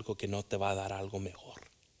quitar algo que no te va a dar algo mejor.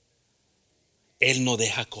 Él no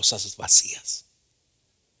deja cosas vacías.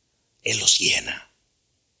 Él los llena.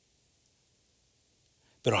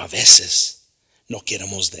 Pero a veces no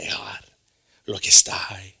queremos dejar lo que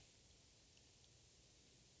está ahí.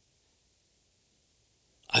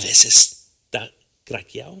 A veces está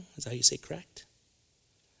craqueado. ¿Es how you say cracked?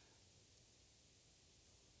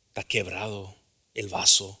 Está quebrado el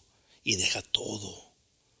vaso y deja todo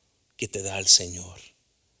que te da el Señor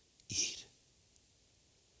ir.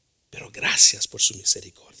 Pero gracias por su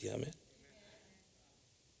misericordia. Amén.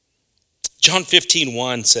 John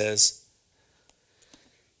 15:1 says,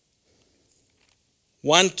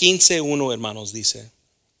 Juan 15:1, hermanos, dice: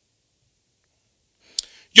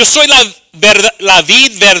 yo soy la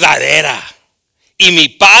vid verdadera y mi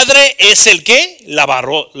padre es el ¿qué?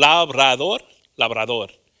 Labrador.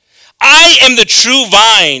 I am the true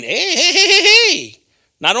vine. Hey.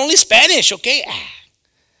 Not only Spanish, okay?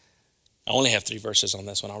 I only have 3 verses on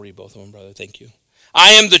this one. I'll read both of them, brother. Thank you.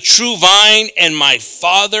 I am the true vine and my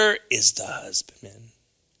Father is the husbandman.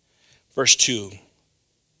 Verse 2.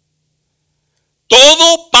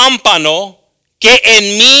 Todo pámpano que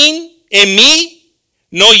en mí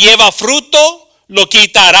no lleva fruto, lo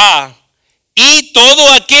quitará. Y todo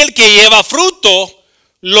aquel que lleva fruto,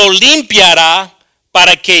 lo limpiará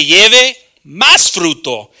para que lleve más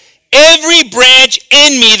fruto. Every branch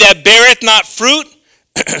in me that beareth not fruit,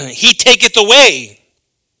 he taketh away.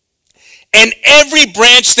 And every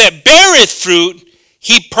branch that beareth fruit,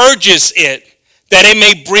 he purges it, that it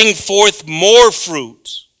may bring forth more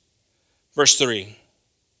fruit. Verse 3.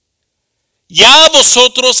 Ya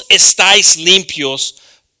vosotros estáis limpios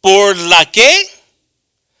por la que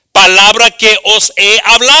palabra que os he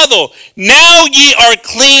hablado. Now ye are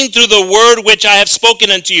clean through the word which I have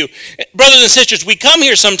spoken unto you. Brothers and sisters, we come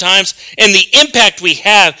here sometimes and the impact we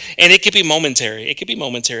have, and it could be momentary. It could be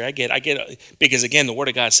momentary. I get because again, the word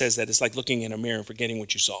of God says that it's like looking in a mirror and forgetting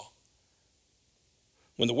what you saw.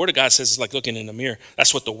 When the word of God says it's like looking in a mirror,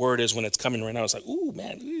 that's what the word is when it's coming right now. It's like, ooh,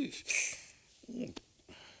 man. Ooh. And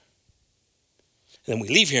then we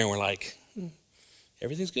leave here and we're like,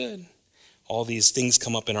 everything's good. All these things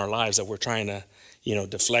come up in our lives that we're trying to,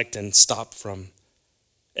 deflect and stop from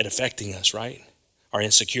it affecting us, right? Our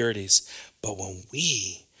insecurities. But when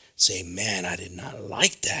we say, man, I did not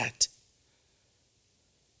like that,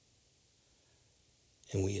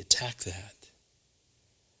 and we attack that,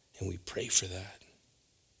 and we pray for that.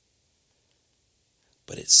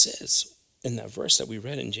 But it says in that verse that we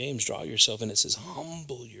read in James, draw yourself, and it says,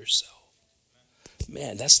 humble yourself.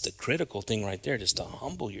 Man, that's the critical thing right there, just to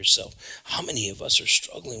humble yourself. How many of us are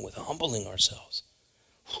struggling with humbling ourselves?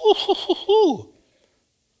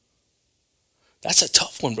 That's a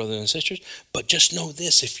tough one, brothers and sisters. But just know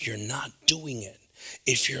this, if you're not doing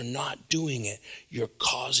it, you're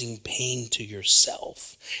causing pain to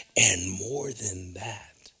yourself. And more than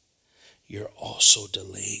that, you're also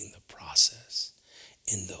delaying the process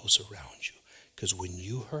in those around you. Because when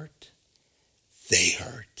you hurt, they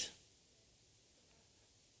hurt.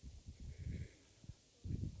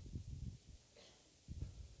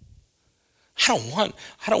 I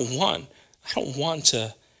don't want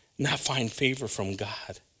to not find favor from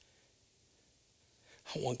God.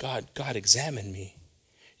 I want God, examine me.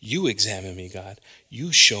 You examine me, God.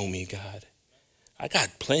 You show me, God. I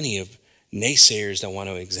got plenty of naysayers that want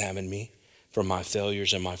to examine me for my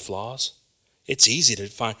failures and my flaws. It's easy to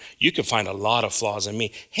find. You can find a lot of flaws in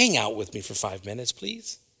me. Hang out with me for 5 minutes,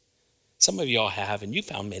 please. Some of y'all have, and you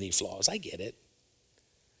found many flaws. I get it.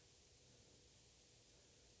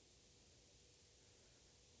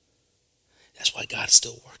 That's why God's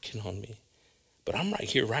still working on me. But I'm right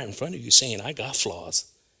here, right in front of you, saying I got flaws.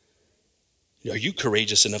 Are you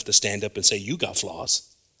courageous enough to stand up and say you got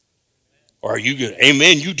flaws? Or are you good?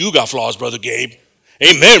 Amen, you do got flaws, Brother Gabe.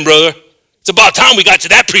 Amen, brother. It's about time we got to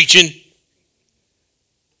that preaching.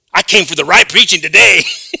 I came for the right preaching today.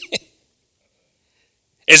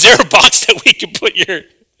 Is there a box that we can put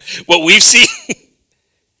what we've seen?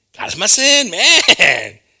 God, my sin,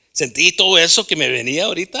 man. Sentí todo eso que me venía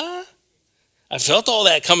ahorita. I felt all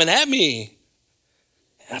that coming at me.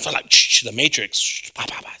 And I felt like the Matrix.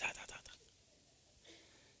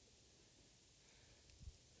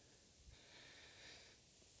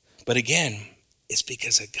 But again, It's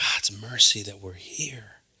because of God's mercy that we're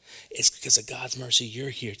here. It's because of God's mercy you're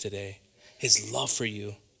here today. His love for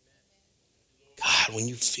you. God, when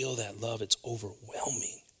you feel that love, it's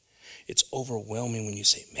overwhelming. It's overwhelming when you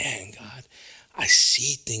say, man, God, I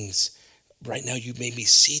see things. Right now, you made me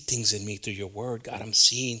see things in me through your word. God, I'm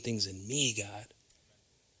seeing things in me, God.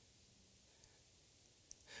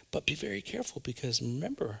 But be very careful, because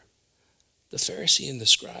remember, the Pharisee and the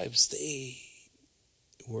scribes, they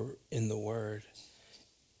were in the word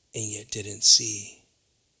and yet didn't see.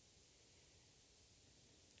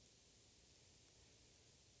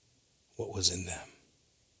 What was in them.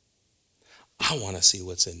 I want to see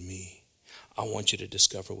what's in me. I want you to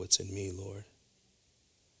discover what's in me, Lord.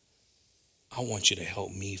 I want you to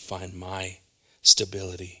help me find my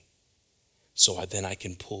stability so then I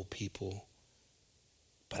can pull people,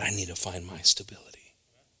 but I need to find my stability.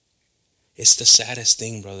 It's the saddest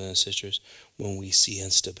thing, brothers and sisters, when we see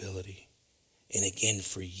instability. And again,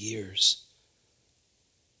 for years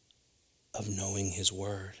of knowing his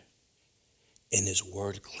word and his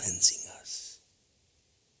word cleansing us.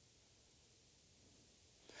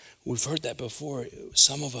 We've heard that before.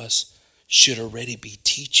 Some of us should already be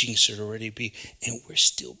teaching, and we're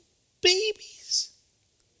still babies.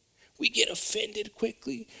 We get offended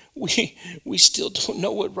quickly. We still don't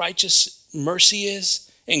know what righteous mercy is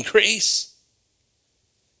and grace.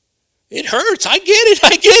 It hurts. I get it.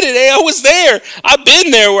 Hey, I was there. I've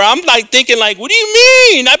been there where I'm like thinking like, what do you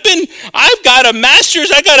mean? I've got a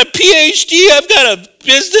master's. I got a PhD. I've got a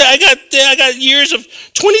business. I got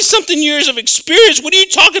 20-something years of experience. What are you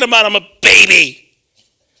talking about? I'm a baby.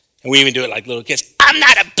 And we even do it like little kids. I'm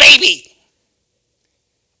not a baby.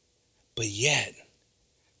 But yet,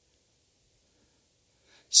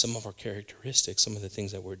 some of our characteristics, some of the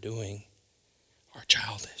things that we're doing are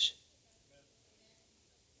childish.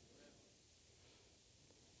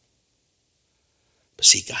 But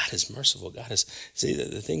see, God is merciful. See,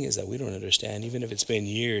 the thing is that we don't understand. Even if it's been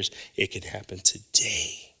years, it could happen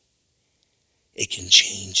today. It can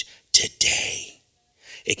change today.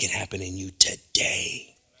 It can happen in you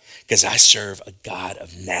today. Because I serve a God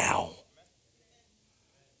of now.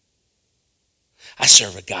 I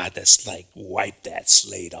serve a God that's like, wipe that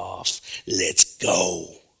slate off. Let's go.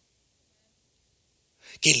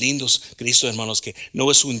 Qué lindos, Cristo, hermanos, que no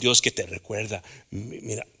es un Dios que te recuerda.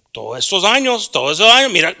 Mira, todos esos años,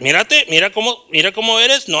 mira cómo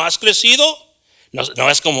eres, no has crecido. No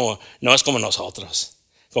es como nosotros,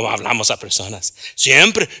 como hablamos a personas.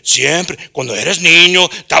 Siempre, cuando eres niño,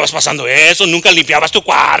 estabas pasando eso, nunca limpiabas tu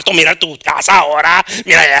cuarto, mira tu casa ahora,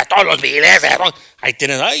 mira ya todos los biles, ahí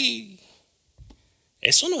tienes,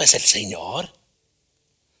 eso no es el Señor.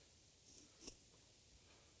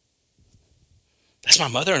 That's my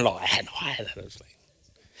mother-in-law. I had no idea.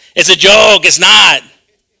 It's a joke, it's not.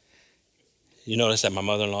 You notice that my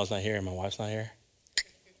mother-in-law's not here and my wife's not here?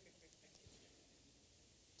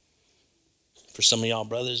 For some of y'all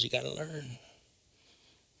brothers, you got to learn.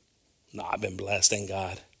 No, I've been blessed, thank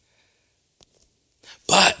God.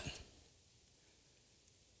 But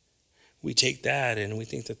we take that and we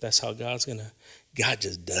think that that's how God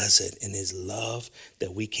just does it in his love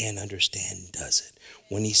that we can't understand, does it.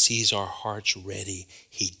 When he sees our hearts ready,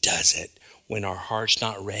 he does it. When our heart's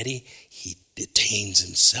not ready, he detains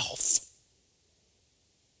himself.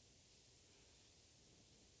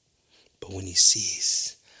 But when he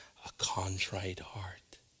sees a contrite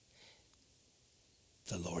heart,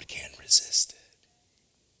 the Lord can't resist it.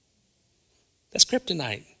 That's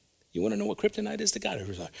kryptonite. You want to know what kryptonite is to God?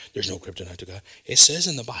 There's no kryptonite to God. It says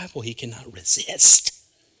in the Bible he cannot resist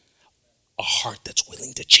a heart that's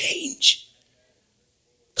willing to change.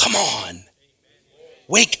 Come on.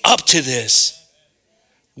 Wake up to this.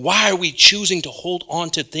 Why are we choosing to hold on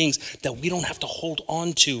to things that we don't have to hold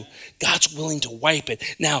on to? God's willing to wipe it.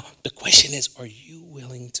 Now, the question is, are you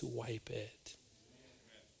willing to wipe it?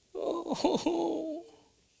 Oh,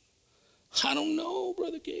 I don't know,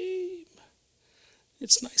 Brother Gabe.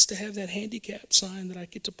 It's nice to have that handicap sign that I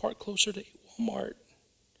get to park closer to Walmart.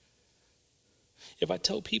 If I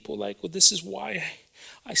tell people like, well, this is why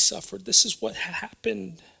I suffered. This is what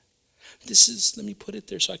happened. Let me put it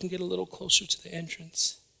there so I can get a little closer to the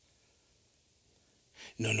entrance.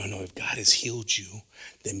 No. If God has healed you,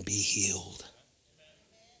 then be healed.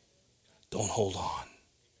 Don't hold on.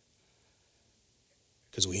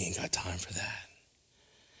 Because we ain't got time for that.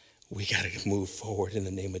 We got to move forward in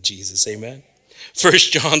the name of Jesus. Amen. 1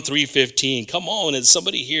 John 3:15. Come on, is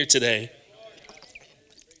somebody here today?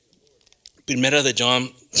 Primera de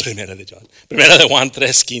Juan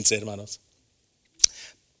 3:15, hermanos.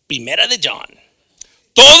 Primera de John.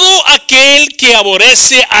 Todo aquel que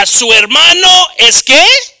aborrece a su hermano es que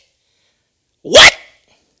What?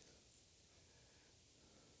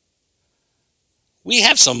 We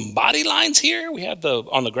have some body lines here. We have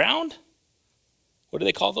on the ground. What do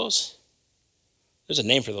they call those? There's a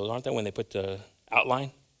name for those, aren't there, when they put the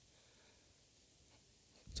outline?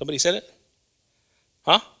 Somebody said it?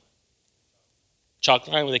 Huh? Chalk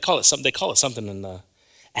line. They call it something. They call it something in the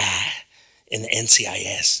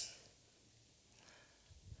NCIS.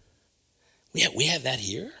 We have that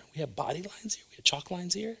here. We have body lines here. We have chalk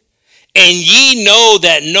lines here. And ye know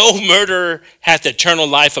that no murderer hath eternal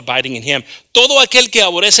life abiding in him. Todo aquel que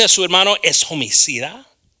aborrece a su hermano es homicida.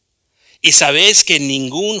 Y sabéis que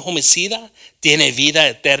ningún homicida tiene vida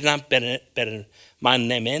eterna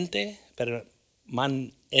permanentemente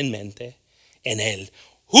en él.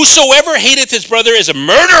 Whosoever hateth his brother is a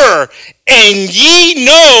murderer, and ye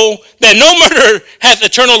know that no murderer hath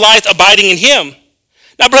eternal life abiding in him.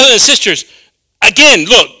 Now, brothers and sisters, again,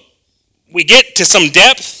 look, we get to some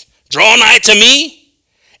depth, draw nigh to me,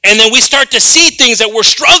 and then we start to see things that we're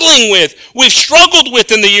struggling with, we've struggled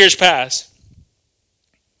with in the years past.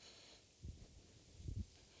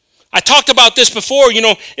 I talked about this before,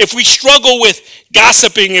 if we struggle with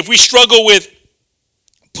gossiping, if we struggle with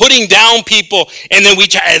putting down people, and then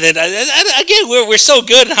again, we're so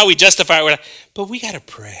good in how we justify it, but we got to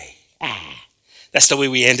pray. That's the way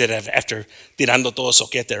we ended after tirando todo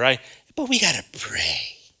soquete, right? But we got to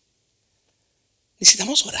pray.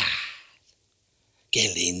 Necesitamos orar. Qué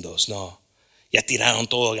lindos, ¿no? Ya tiraron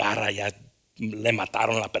todo garra, ya le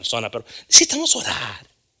mataron a la persona, pero necesitamos orar.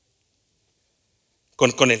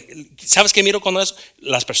 ¿Sabes qué miro con eso?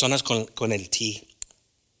 Las personas con el té.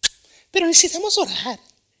 Pero necesitamos orar.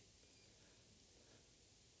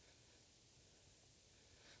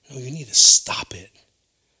 No, you need to stop it.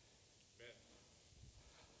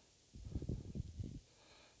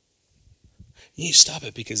 You need to stop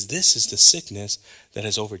it because this is the sickness that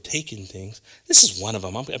has overtaken things. This is one of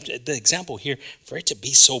them. The example here, for it to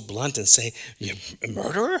be so blunt and say, you're a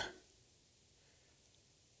murderer?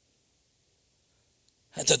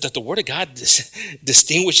 That the Word of God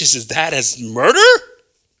distinguishes that as murder?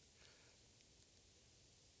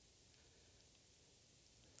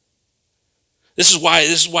 This is why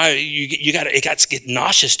it got to get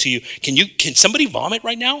nauseous to you. Can somebody vomit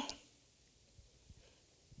right now?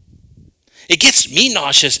 It gets me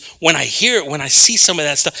nauseous when I hear it, when I see some of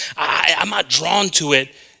that stuff. I'm not drawn to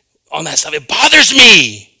it on that stuff. It bothers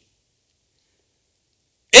me.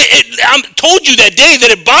 I told you that day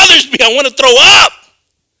that it bothers me. I want to throw up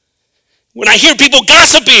when I hear people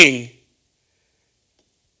gossiping.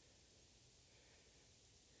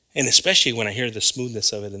 And especially when I hear the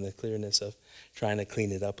smoothness of it and the clearness of trying to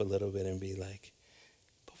clean it up a little bit and be like,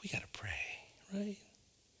 but we got to pray, right?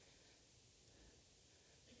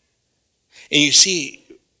 And you see,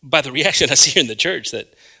 by the reaction I see here in the church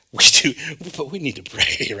that we do, but we need to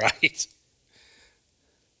pray, right?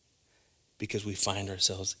 Because we find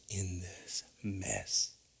ourselves in this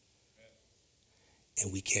mess.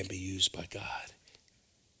 And we can't be used by God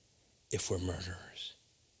if we're murderers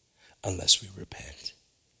unless we repent.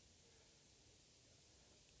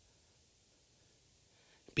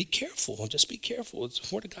 Be careful. Just be careful. The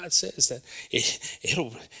Word of God says that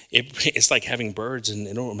it's like having birds, and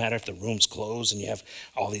it don't matter if the room's closed and you have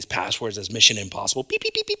all these passwords as Mission Impossible, beep,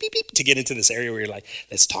 beep, beep, beep, beep, beep, to get into this area where you're like,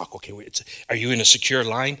 let's talk. Okay, are you in a secure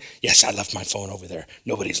line? Yes, I left my phone over there.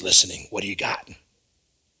 Nobody's listening. What do you got?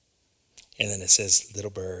 And then it says, little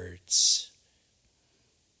birds,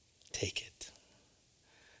 take it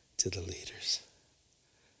to the leaders.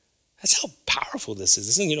 That's how powerful this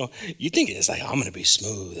is. You think it's like, I'm going to be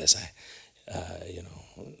smooth as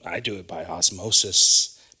I do it by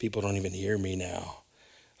osmosis. People don't even hear me now.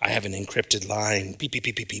 I have an encrypted line. Beep, beep,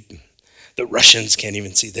 beep, beep, beep. The Russians can't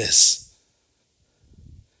even see this.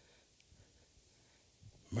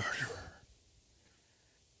 Murderer.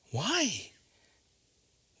 Why?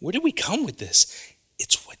 Where did we come with this?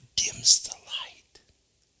 It's what dims the light.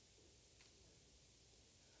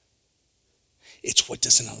 It's what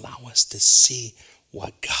doesn't allow us to see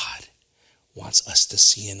what God wants us to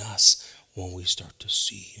see in us when we start to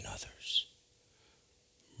see in others.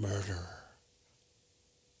 Murderer.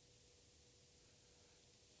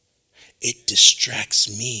 It distracts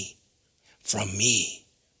me from me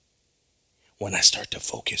when I start to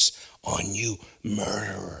focus on you,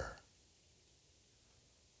 murderer.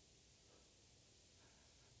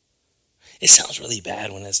 It sounds really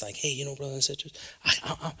bad when it's like, hey, brothers and sisters,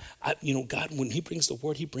 God, when he brings the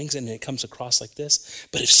word, he brings it and it comes across like this.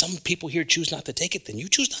 But if some people here choose not to take it, then you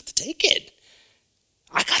choose not to take it.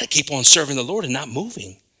 I got to keep on serving the Lord and not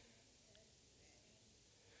moving.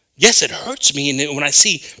 Yes, it hurts me. And when I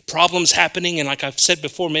see problems happening, and like I've said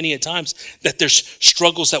before many a times, that there's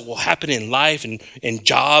struggles that will happen in life and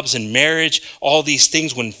jobs and marriage, all these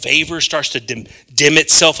things, when favor starts to dim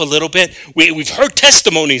itself a little bit. We've heard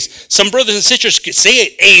testimonies. Some brothers and sisters could say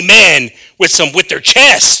it, amen, with their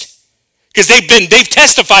chest, because they've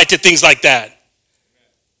testified to things like that.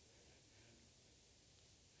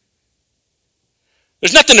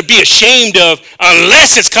 There's nothing to be ashamed of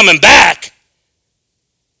unless it's coming back.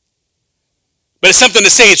 But it's something to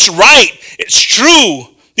say it's right. It's true.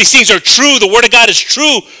 These things are true. The Word of God is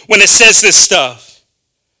true when it says this stuff.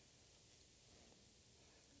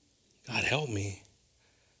 God, help me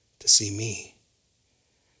to see me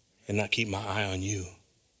and not keep my eye on you.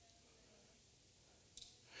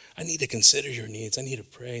 I need to consider your needs. I need to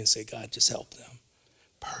pray and say, God, just help them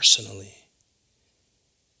personally.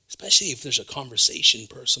 Especially if there's a conversation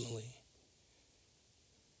personally.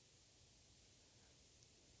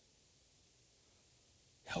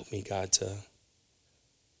 Help me, God, to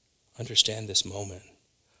understand this moment,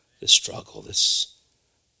 this struggle, this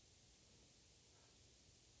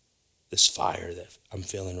fire that I'm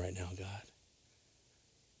feeling right now, God.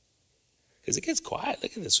 Because it gets quiet.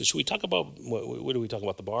 Look at this. So should we talk about, what do we talk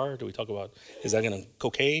about, the bar? Do we talk about, is that going to,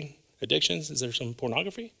 cocaine addictions? Is there some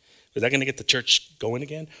pornography? Is that going to get the church going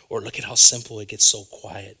again? Or look at how simple it gets so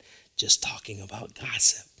quiet just talking about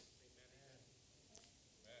gossip.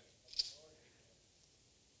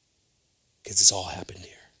 Because it's all happened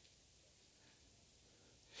here.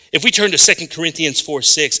 If we turn to 2 Corinthians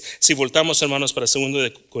 4:6, si voltamos, hermanos, para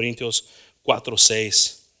 2 Corintios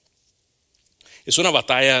 4:6, es una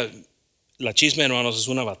batalla, la chisme, hermanos, es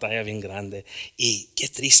una batalla bien grande. Y qué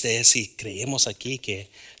triste es si creemos aquí que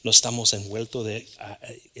no estamos envueltos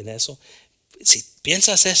en eso. Si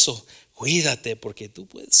piensas eso, cuídate, porque tú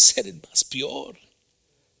puedes ser el más peor.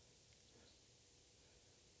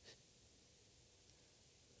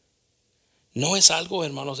 No es algo,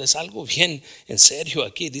 hermanos, es algo bien en serio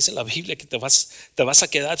aquí. Dice la Biblia que te vas a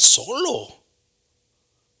quedar solo.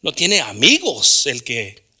 No tiene amigos el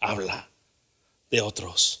que habla de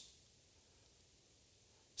otros.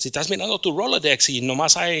 Si estás mirando tu Rolodex y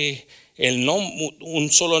nomás hay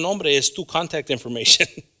un solo nombre, es tu contact information.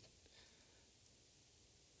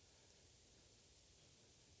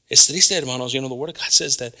 It's triste, hermanos. You know, the Word of God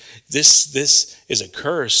says that this is a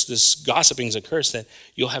curse. This gossiping is a curse, that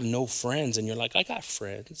you'll have no friends. And you're like, I got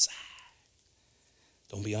friends.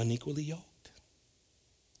 Don't be unequally yoked.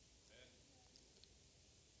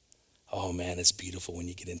 Oh, man, it's beautiful when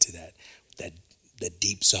you get into that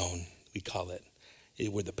deep zone, we call it,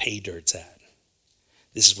 where the pay dirt's at.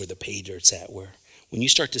 This is where the pay dirt's at, where when you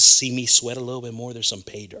start to see me sweat a little bit more, there's some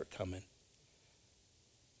pay dirt coming.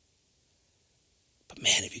 But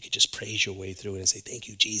man, if you could just praise your way through it and say, thank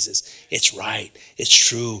you, Jesus. It's right. It's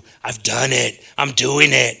true. I've done it. I'm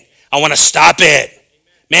doing it. I want to stop it.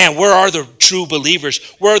 Man, where are the true believers?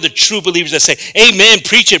 Where are the true believers that say, amen,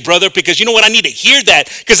 preach it, brother, because you know what? I need to hear that,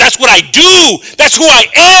 because that's what I do. That's who I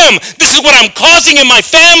am. This is what I'm causing in my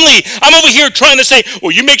family. I'm over here trying to say,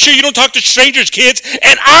 well, you make sure you don't talk to strangers, kids,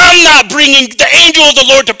 and I'm not bringing the angel of the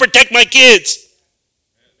Lord to protect my kids.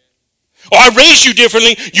 Oh, I raised you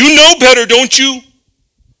differently. You know better, don't you,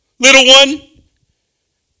 little one?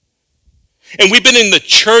 And we've been in the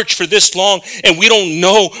church for this long, and we don't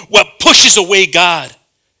know what pushes away God.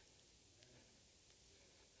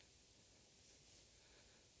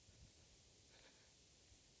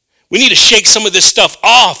 We need to shake some of this stuff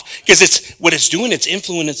off, because it's what it's doing. It's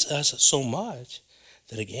influencing us so much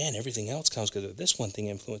that, again, everything else comes, because this one thing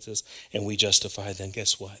influences and we justify, then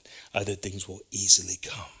guess what? Other things will easily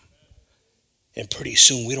come. And pretty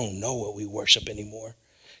soon we don't know what we worship anymore,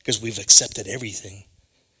 because we've accepted everything.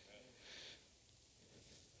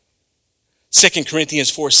 2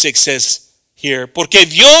 Corinthians 4:6 says here, porque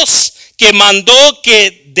Dios que mandó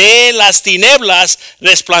que de las tinieblas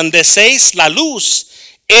resplandecéis la luz,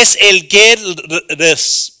 es el que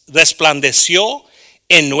resplandeció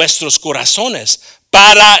en nuestros corazones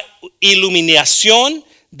para iluminación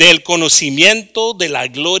del conocimiento de la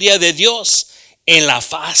gloria de Dios en la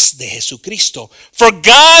faz de Jesucristo. For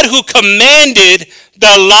God, who commanded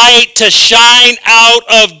the light to shine out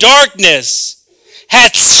of darkness,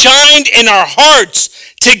 hath shined in our hearts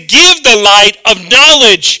to give the light of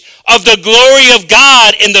knowledge of the glory of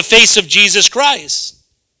God in the face of Jesus Christ.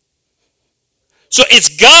 So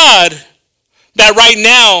it's God that right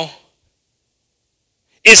now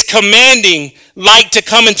is commanding light to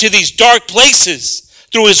come into these dark places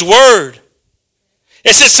through His Word.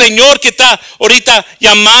 Es el Señor que está ahorita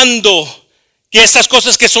llamando que esas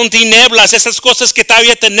cosas que son tinieblas, esas cosas que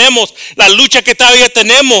todavía tenemos, la lucha que todavía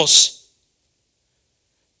tenemos,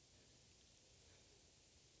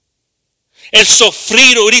 el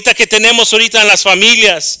sufrir ahorita que tenemos ahorita en las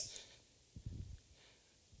familias.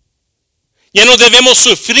 Ya no debemos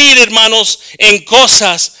sufrir, hermanos, en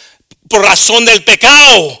cosas por razón del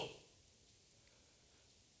pecado.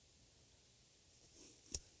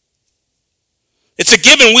 It's a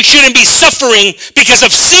given. We shouldn't be suffering because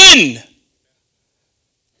of sin.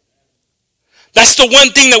 That's the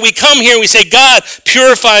one thing that we come here and we say, God,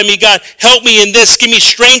 purify me. God, help me in this. Give me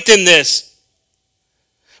strength in this.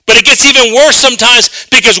 But it gets even worse sometimes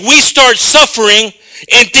because we start suffering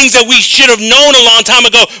in things that we should have known a long time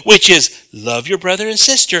ago, which is love your brother and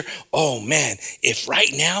sister. Oh man, if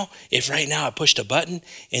right now I pushed a button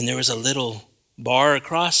and there was a little bar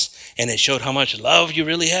across and it showed how much love you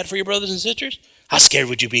really had for your brothers and sisters, how scared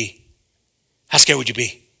would you be? How scared would you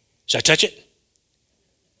be? Should I touch it?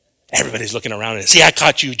 Everybody's looking around and see, I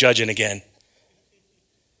caught you judging again.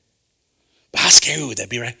 But how scary would that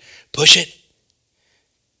be, right? Push it.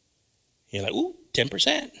 You're like, ooh,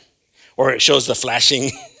 10%. Or it shows the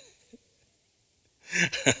flashing.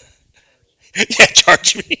 Yeah,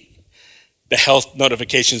 charge me. The health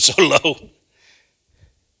notification so low.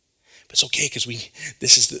 But it's okay because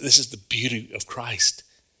this is the beauty of Christ.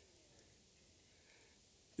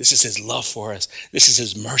 This is his love for us. This is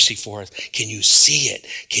his mercy for us. Can you see it?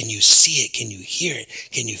 Can you see it? Can you hear it?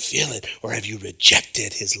 Can you feel it? Or have you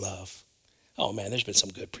rejected his love? Oh man, there's been some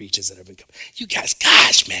good preachers that have been coming. You guys,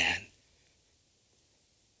 gosh, man.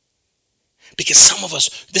 Because some of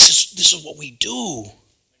us, this is what we do.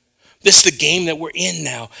 This is the game that we're in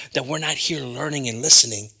now, that we're not here learning and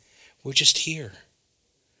listening. We're just here.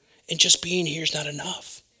 And just being here is not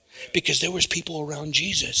enough. Because there was people around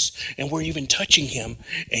Jesus and we're even touching him,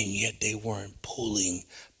 and yet they weren't pulling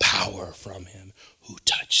power from him. Who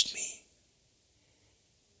touched me?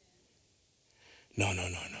 No.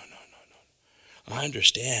 I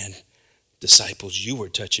understand, disciples, you were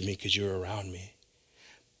touching me because you were around me.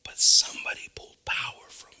 But somebody pulled power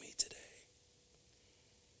from me today.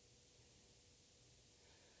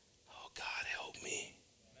 Oh, God, help me.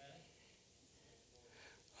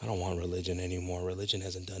 I don't want religion anymore. Religion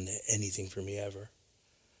hasn't done anything for me ever.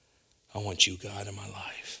 I want you, God, in my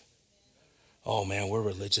life. Oh, man, we're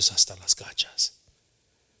religious hasta las cachas.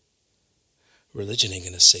 Religion ain't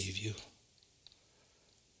going to save you.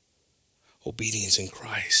 Obedience in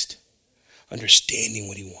Christ. Understanding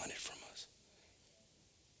what he wanted from us.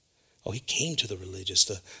 Oh, he came to the religious.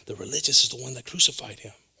 The religious is the one that crucified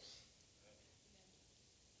him.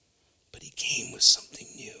 But he came with something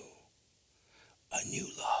new. A new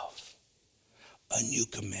love. A new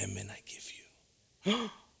commandment I give you.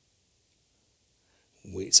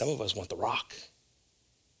 Some of us want the rock.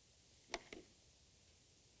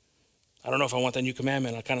 I don't know if I want that new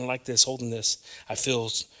commandment. I kind of like this, holding this. I feel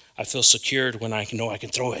secured when I know I can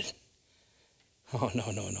throw it. Oh, no.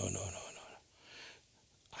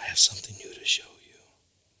 I have something new to show you.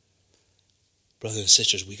 Brothers and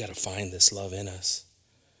sisters, we got to find this love in us.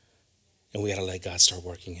 And we got to let God start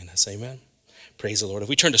working in us. Amen. Praise the Lord. If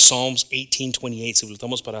we turn to Psalms 18:28, si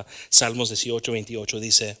voltamos para Salmos 18:28,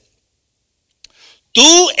 dice,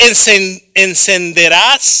 tú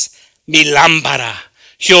encenderás mi lámpara.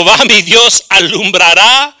 Jehová mi Dios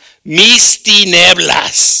alumbrará mis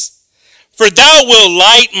tinieblas. For thou wilt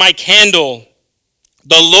light my candle.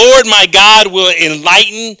 The Lord my God will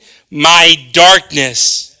enlighten my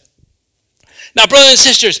darkness. Now, brothers and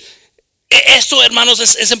sisters, esto, hermanos,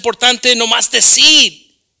 es importante nomás decir.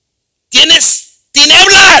 Tienes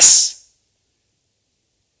tinieblas.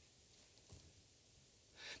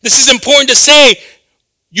 This is important to say.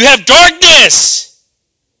 You have darkness.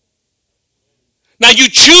 Now you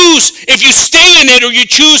choose if you stay in it or you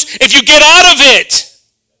choose if you get out of it.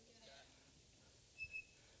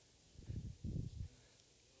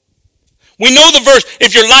 We know the verse,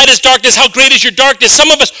 if your light is darkness, how great is your darkness? Some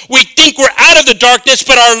of us, we think we're out of the darkness,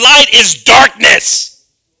 but our light is darkness.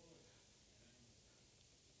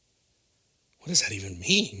 What does that even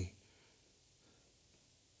mean?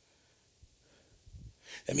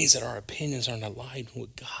 That means that our opinions aren't aligned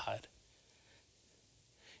with God.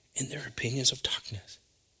 And they're opinions of darkness.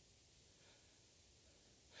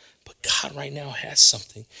 But God right now has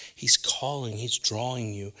something. He's calling, he's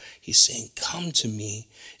drawing you. He's saying, come to me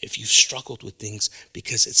if you've struggled with things,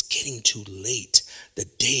 because it's getting too late. The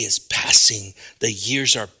day is passing. The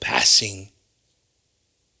years are passing.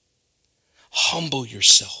 Humble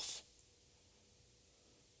yourself.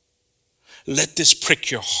 Let this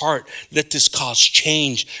prick your heart. Let this cause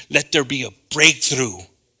change. Let there be a breakthrough.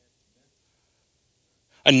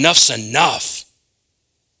 Enough's enough.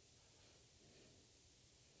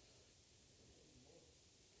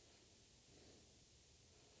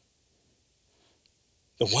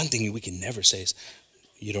 The one thing we can never say is,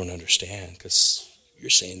 you don't understand, because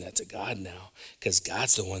you're saying that to God now, because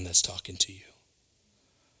God's the one that's talking to you.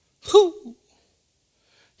 Who?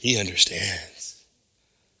 He understands.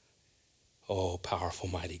 Oh, powerful,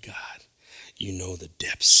 mighty God. You know the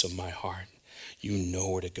depths of my heart. You know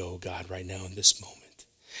where to go, God, right now in this moment.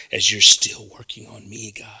 As you're still working on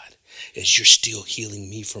me, God. As you're still healing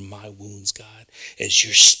me from my wounds, God. As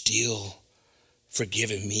you're still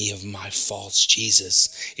forgiving me of my faults, Jesus.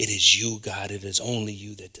 It is you, God. It is only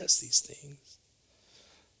you that does these things.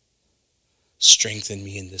 Strengthen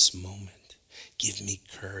me in this moment. Give me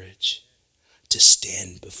courage to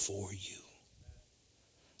stand before you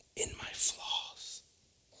in my flaws.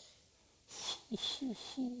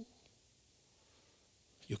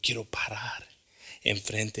 Yo quiero parar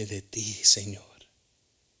enfrente de ti, Señor,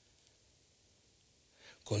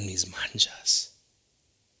 con mis manchas.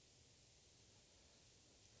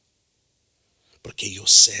 Porque yo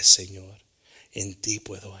sé, Señor, en ti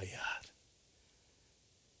puedo hallar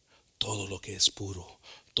todo lo que es puro,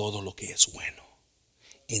 todo lo que es bueno.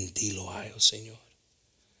 En ti lo hallo, Señor.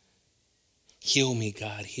 Heal me,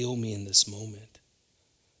 God. Heal me in this moment.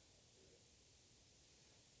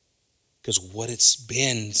 Because what it's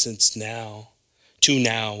been since now, to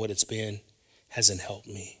now, what it's been, hasn't helped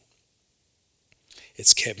me.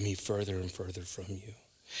 It's kept me further and further from you.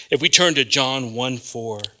 If we turn to John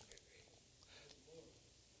 1:4.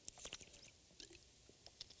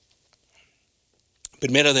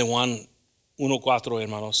 Primera de Juan 1:4,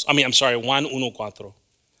 hermanos. Juan 1:4.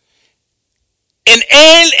 En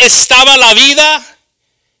él estaba la vida,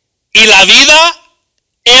 y la vida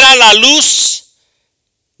era la luz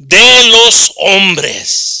de los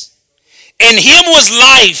hombres. In him was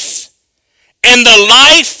life, and the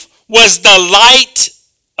life was the light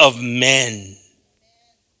of men.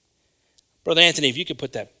 Brother Anthony, if you could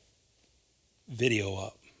put that video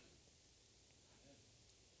up.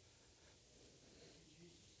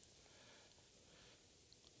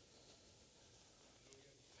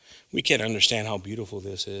 We can't understand how beautiful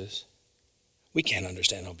this is. We can't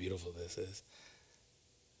understand how beautiful this is.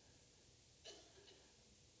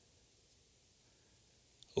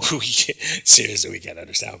 Seriously, we can't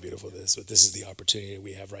understand how beautiful this is, but this is the opportunity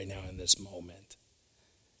we have right now in this moment.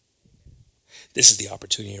 This is the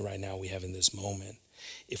opportunity right now we have in this moment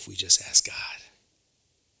if we just ask God,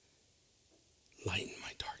 lighten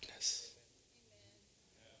my darkness.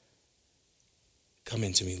 Come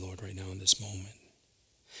into me, Lord, right now in this moment.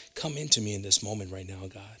 Come into me in this moment right now,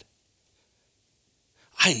 God.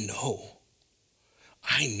 I know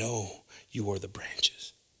you are the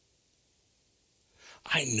branches.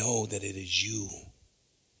 I know that it is you.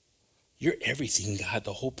 You're everything, God,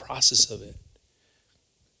 the whole process of it.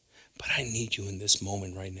 But I need you in this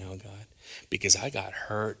moment right now, God, because I got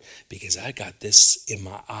hurt, because I got this in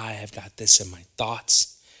my eye, I've got this in my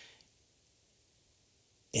thoughts.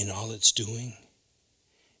 And all it's doing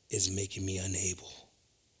is making me unable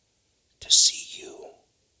to see you.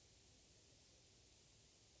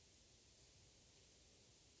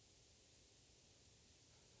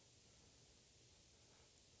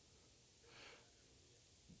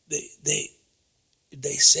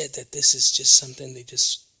 They said that this is just something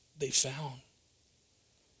they found.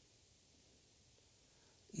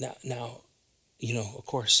 Now, of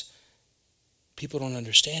course, people don't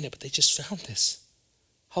understand it, but they just found this.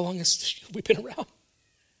 How long has we been around?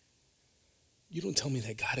 You don't tell me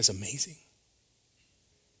that God is amazing.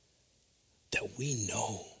 That we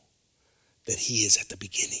know that he is at the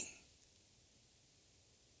beginning.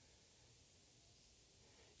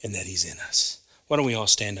 And that he's in us. Why don't we all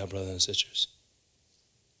stand up, brothers and sisters?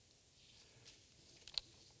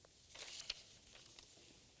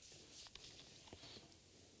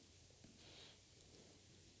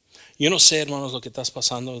 Yo no sé, hermanos, lo que estás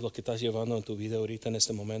pasando, lo que estás llevando en tu vida ahorita en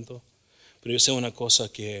este momento. Pero yo sé una cosa,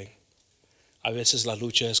 que a veces la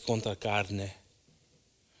lucha es contra carne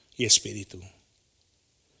y espíritu.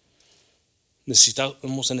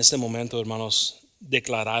 Necesitamos en este momento, hermanos,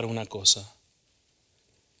 declarar una cosa.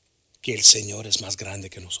 Que el Señor es más grande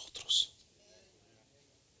que nosotros.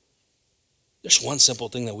 There's one simple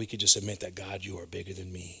thing that we could just admit, that God, you are bigger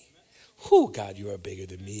than me. God, you are bigger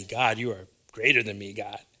than me. God, you are greater than me,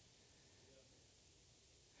 God.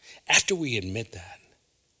 After we admit that,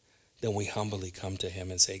 then we humbly come to him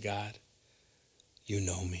and say, God, you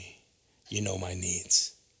know me. You know my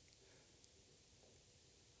needs.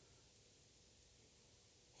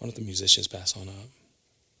 Why don't the musicians pass on up?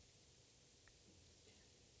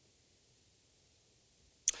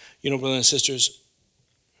 Brothers and sisters,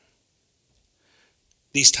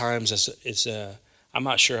 these times, I'm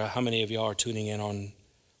not sure how many of y'all are tuning in on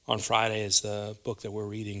on Friday is the book that we're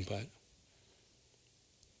reading, but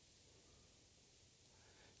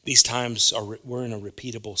these times we're in a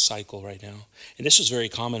repeatable cycle right now. And this was very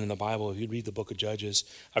common in the Bible. If you read the book of Judges,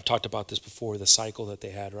 I've talked about this before, the cycle that they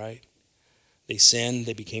had, right? They sinned,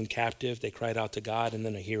 they became captive, they cried out to God, and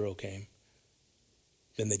then a hero came.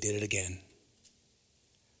 Then they did it again.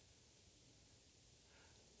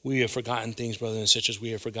 We have forgotten things, brothers and sisters. We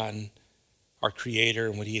have forgotten our Creator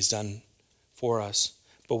and what He has done for us.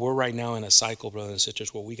 But we're right now in a cycle, brothers and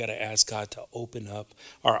sisters, where we got to ask God to open up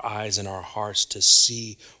our eyes and our hearts to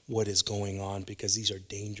see what is going on, because these are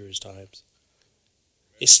dangerous times.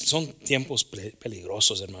 Son tiempos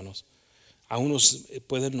peligrosos, hermanos. Unos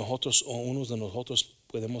de nosotros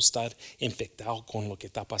podemos estar infectados con lo que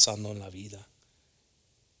está pasando en la vida.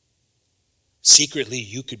 Secretly,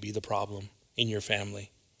 you could be the problem in your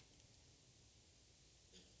family.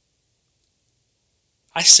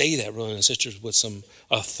 I say that, brothers and sisters, with some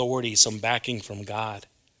authority, some backing from God.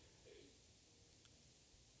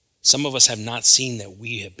 Some of us have not seen that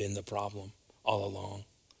we have been the problem all along.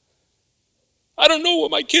 I don't know why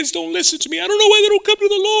my kids don't listen to me. I don't know why they don't come to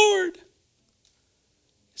the Lord.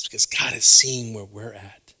 It's because God is seeing where we're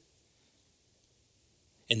at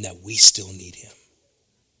and that we still need Him.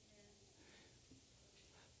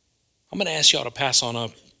 I'm going to ask y'all to pass on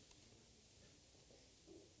up.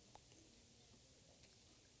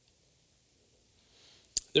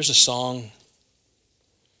 There's a song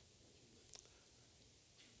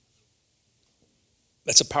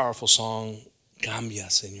that's a powerful song, Cambia,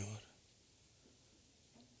 Señor.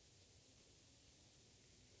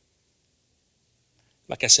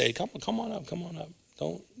 Like I said, come on up.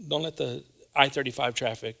 Don't let the I-35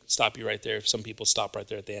 traffic stop you right there. If some people stop right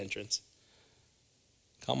there at the entrance.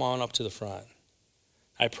 Come on up to the front.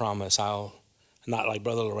 I promise I'll, not like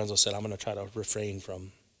Brother Lorenzo said, I'm going to try to refrain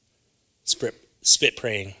from spit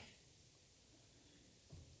praying.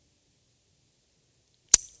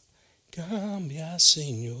 Cambia,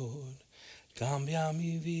 Señor, cambia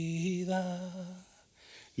mi vida.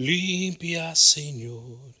 Limpia,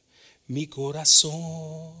 Señor, mi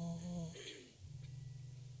corazón.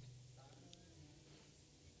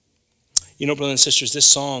 You know, brothers and sisters, this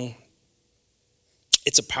song,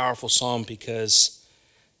 it's a powerful song because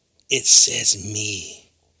it says me.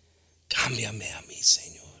 Cámbiame a mí,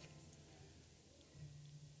 Señor.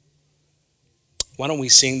 Why don't we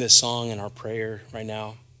sing this song in our prayer right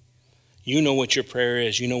now? You know what your prayer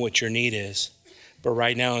is. You know what your need is. But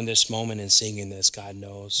right now in this moment in singing this, God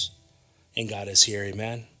knows. And God is here.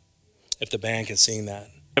 Amen. If the band can sing that.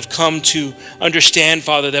 I've come to understand,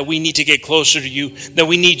 Father, that we need to get closer to you, that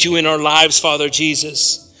we need you in our lives, Father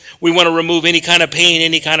Jesus. We want to remove any kind of pain,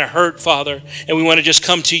 any kind of hurt, Father, and we want to just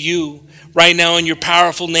come to you right now in your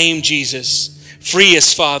powerful name, Jesus. Free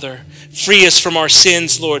us, Father. Free us from our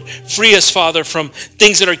sins, Lord. Free us, Father, from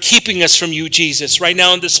things that are keeping us from you, Jesus. Right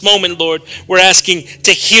now in this moment, Lord, we're asking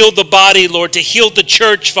to heal the body, Lord, to heal the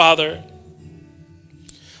church, Father.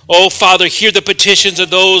 Oh, Father, hear the petitions of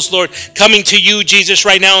those, Lord, coming to you, Jesus,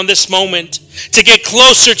 right now in this moment, to get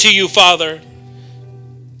closer to you, Father,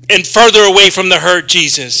 and further away from the hurt,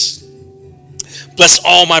 Jesus. Bless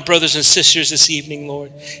all my brothers and sisters this evening,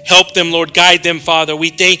 Lord. Help them, Lord. Guide them, Father. We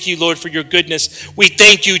thank you, Lord, for your goodness. We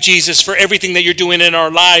thank you, Jesus, for everything that you're doing in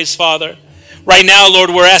our lives, Father. Right now, Lord,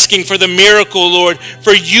 we're asking for the miracle, Lord,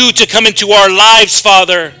 for you to come into our lives,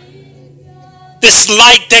 Father. This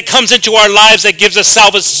light that comes into our lives that gives us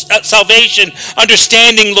salvation,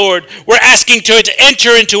 understanding, Lord. We're asking to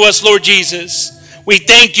enter into us, Lord Jesus. We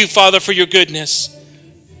thank you, Father, for your goodness.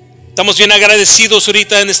 Estamos bien agradecidos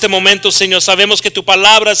ahorita en este momento, Señor. Sabemos que tu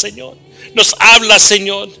palabra, Señor, nos habla,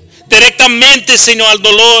 Señor, directamente, Señor, al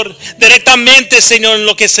dolor, directamente, Señor, en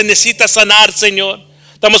lo que se necesita sanar, Señor.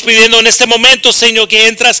 Estamos pidiendo en este momento, Señor,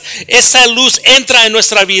 que esa luz entra en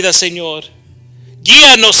nuestra vida, Señor.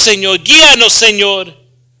 Guíanos, Señor, guíanos, Señor.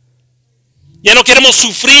 Ya no queremos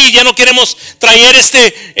sufrir, ya no queremos traer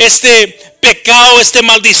este pecado, esta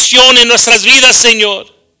maldición en nuestras vidas, Señor.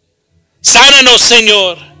 Sánanos,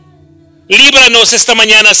 Señor. Líbranos esta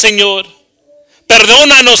mañana, Señor.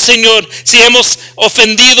 Perdónanos, Señor, si hemos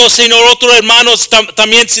ofendido, Señor, otros hermanos,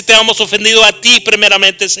 también si te hemos ofendido a ti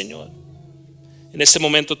primeramente, Señor. En este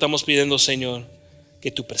momento estamos pidiendo, Señor, que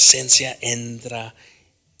tu presencia entra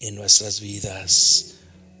en nuestras vidas.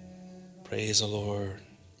 Praise the Lord.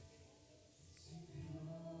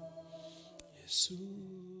 Jesús.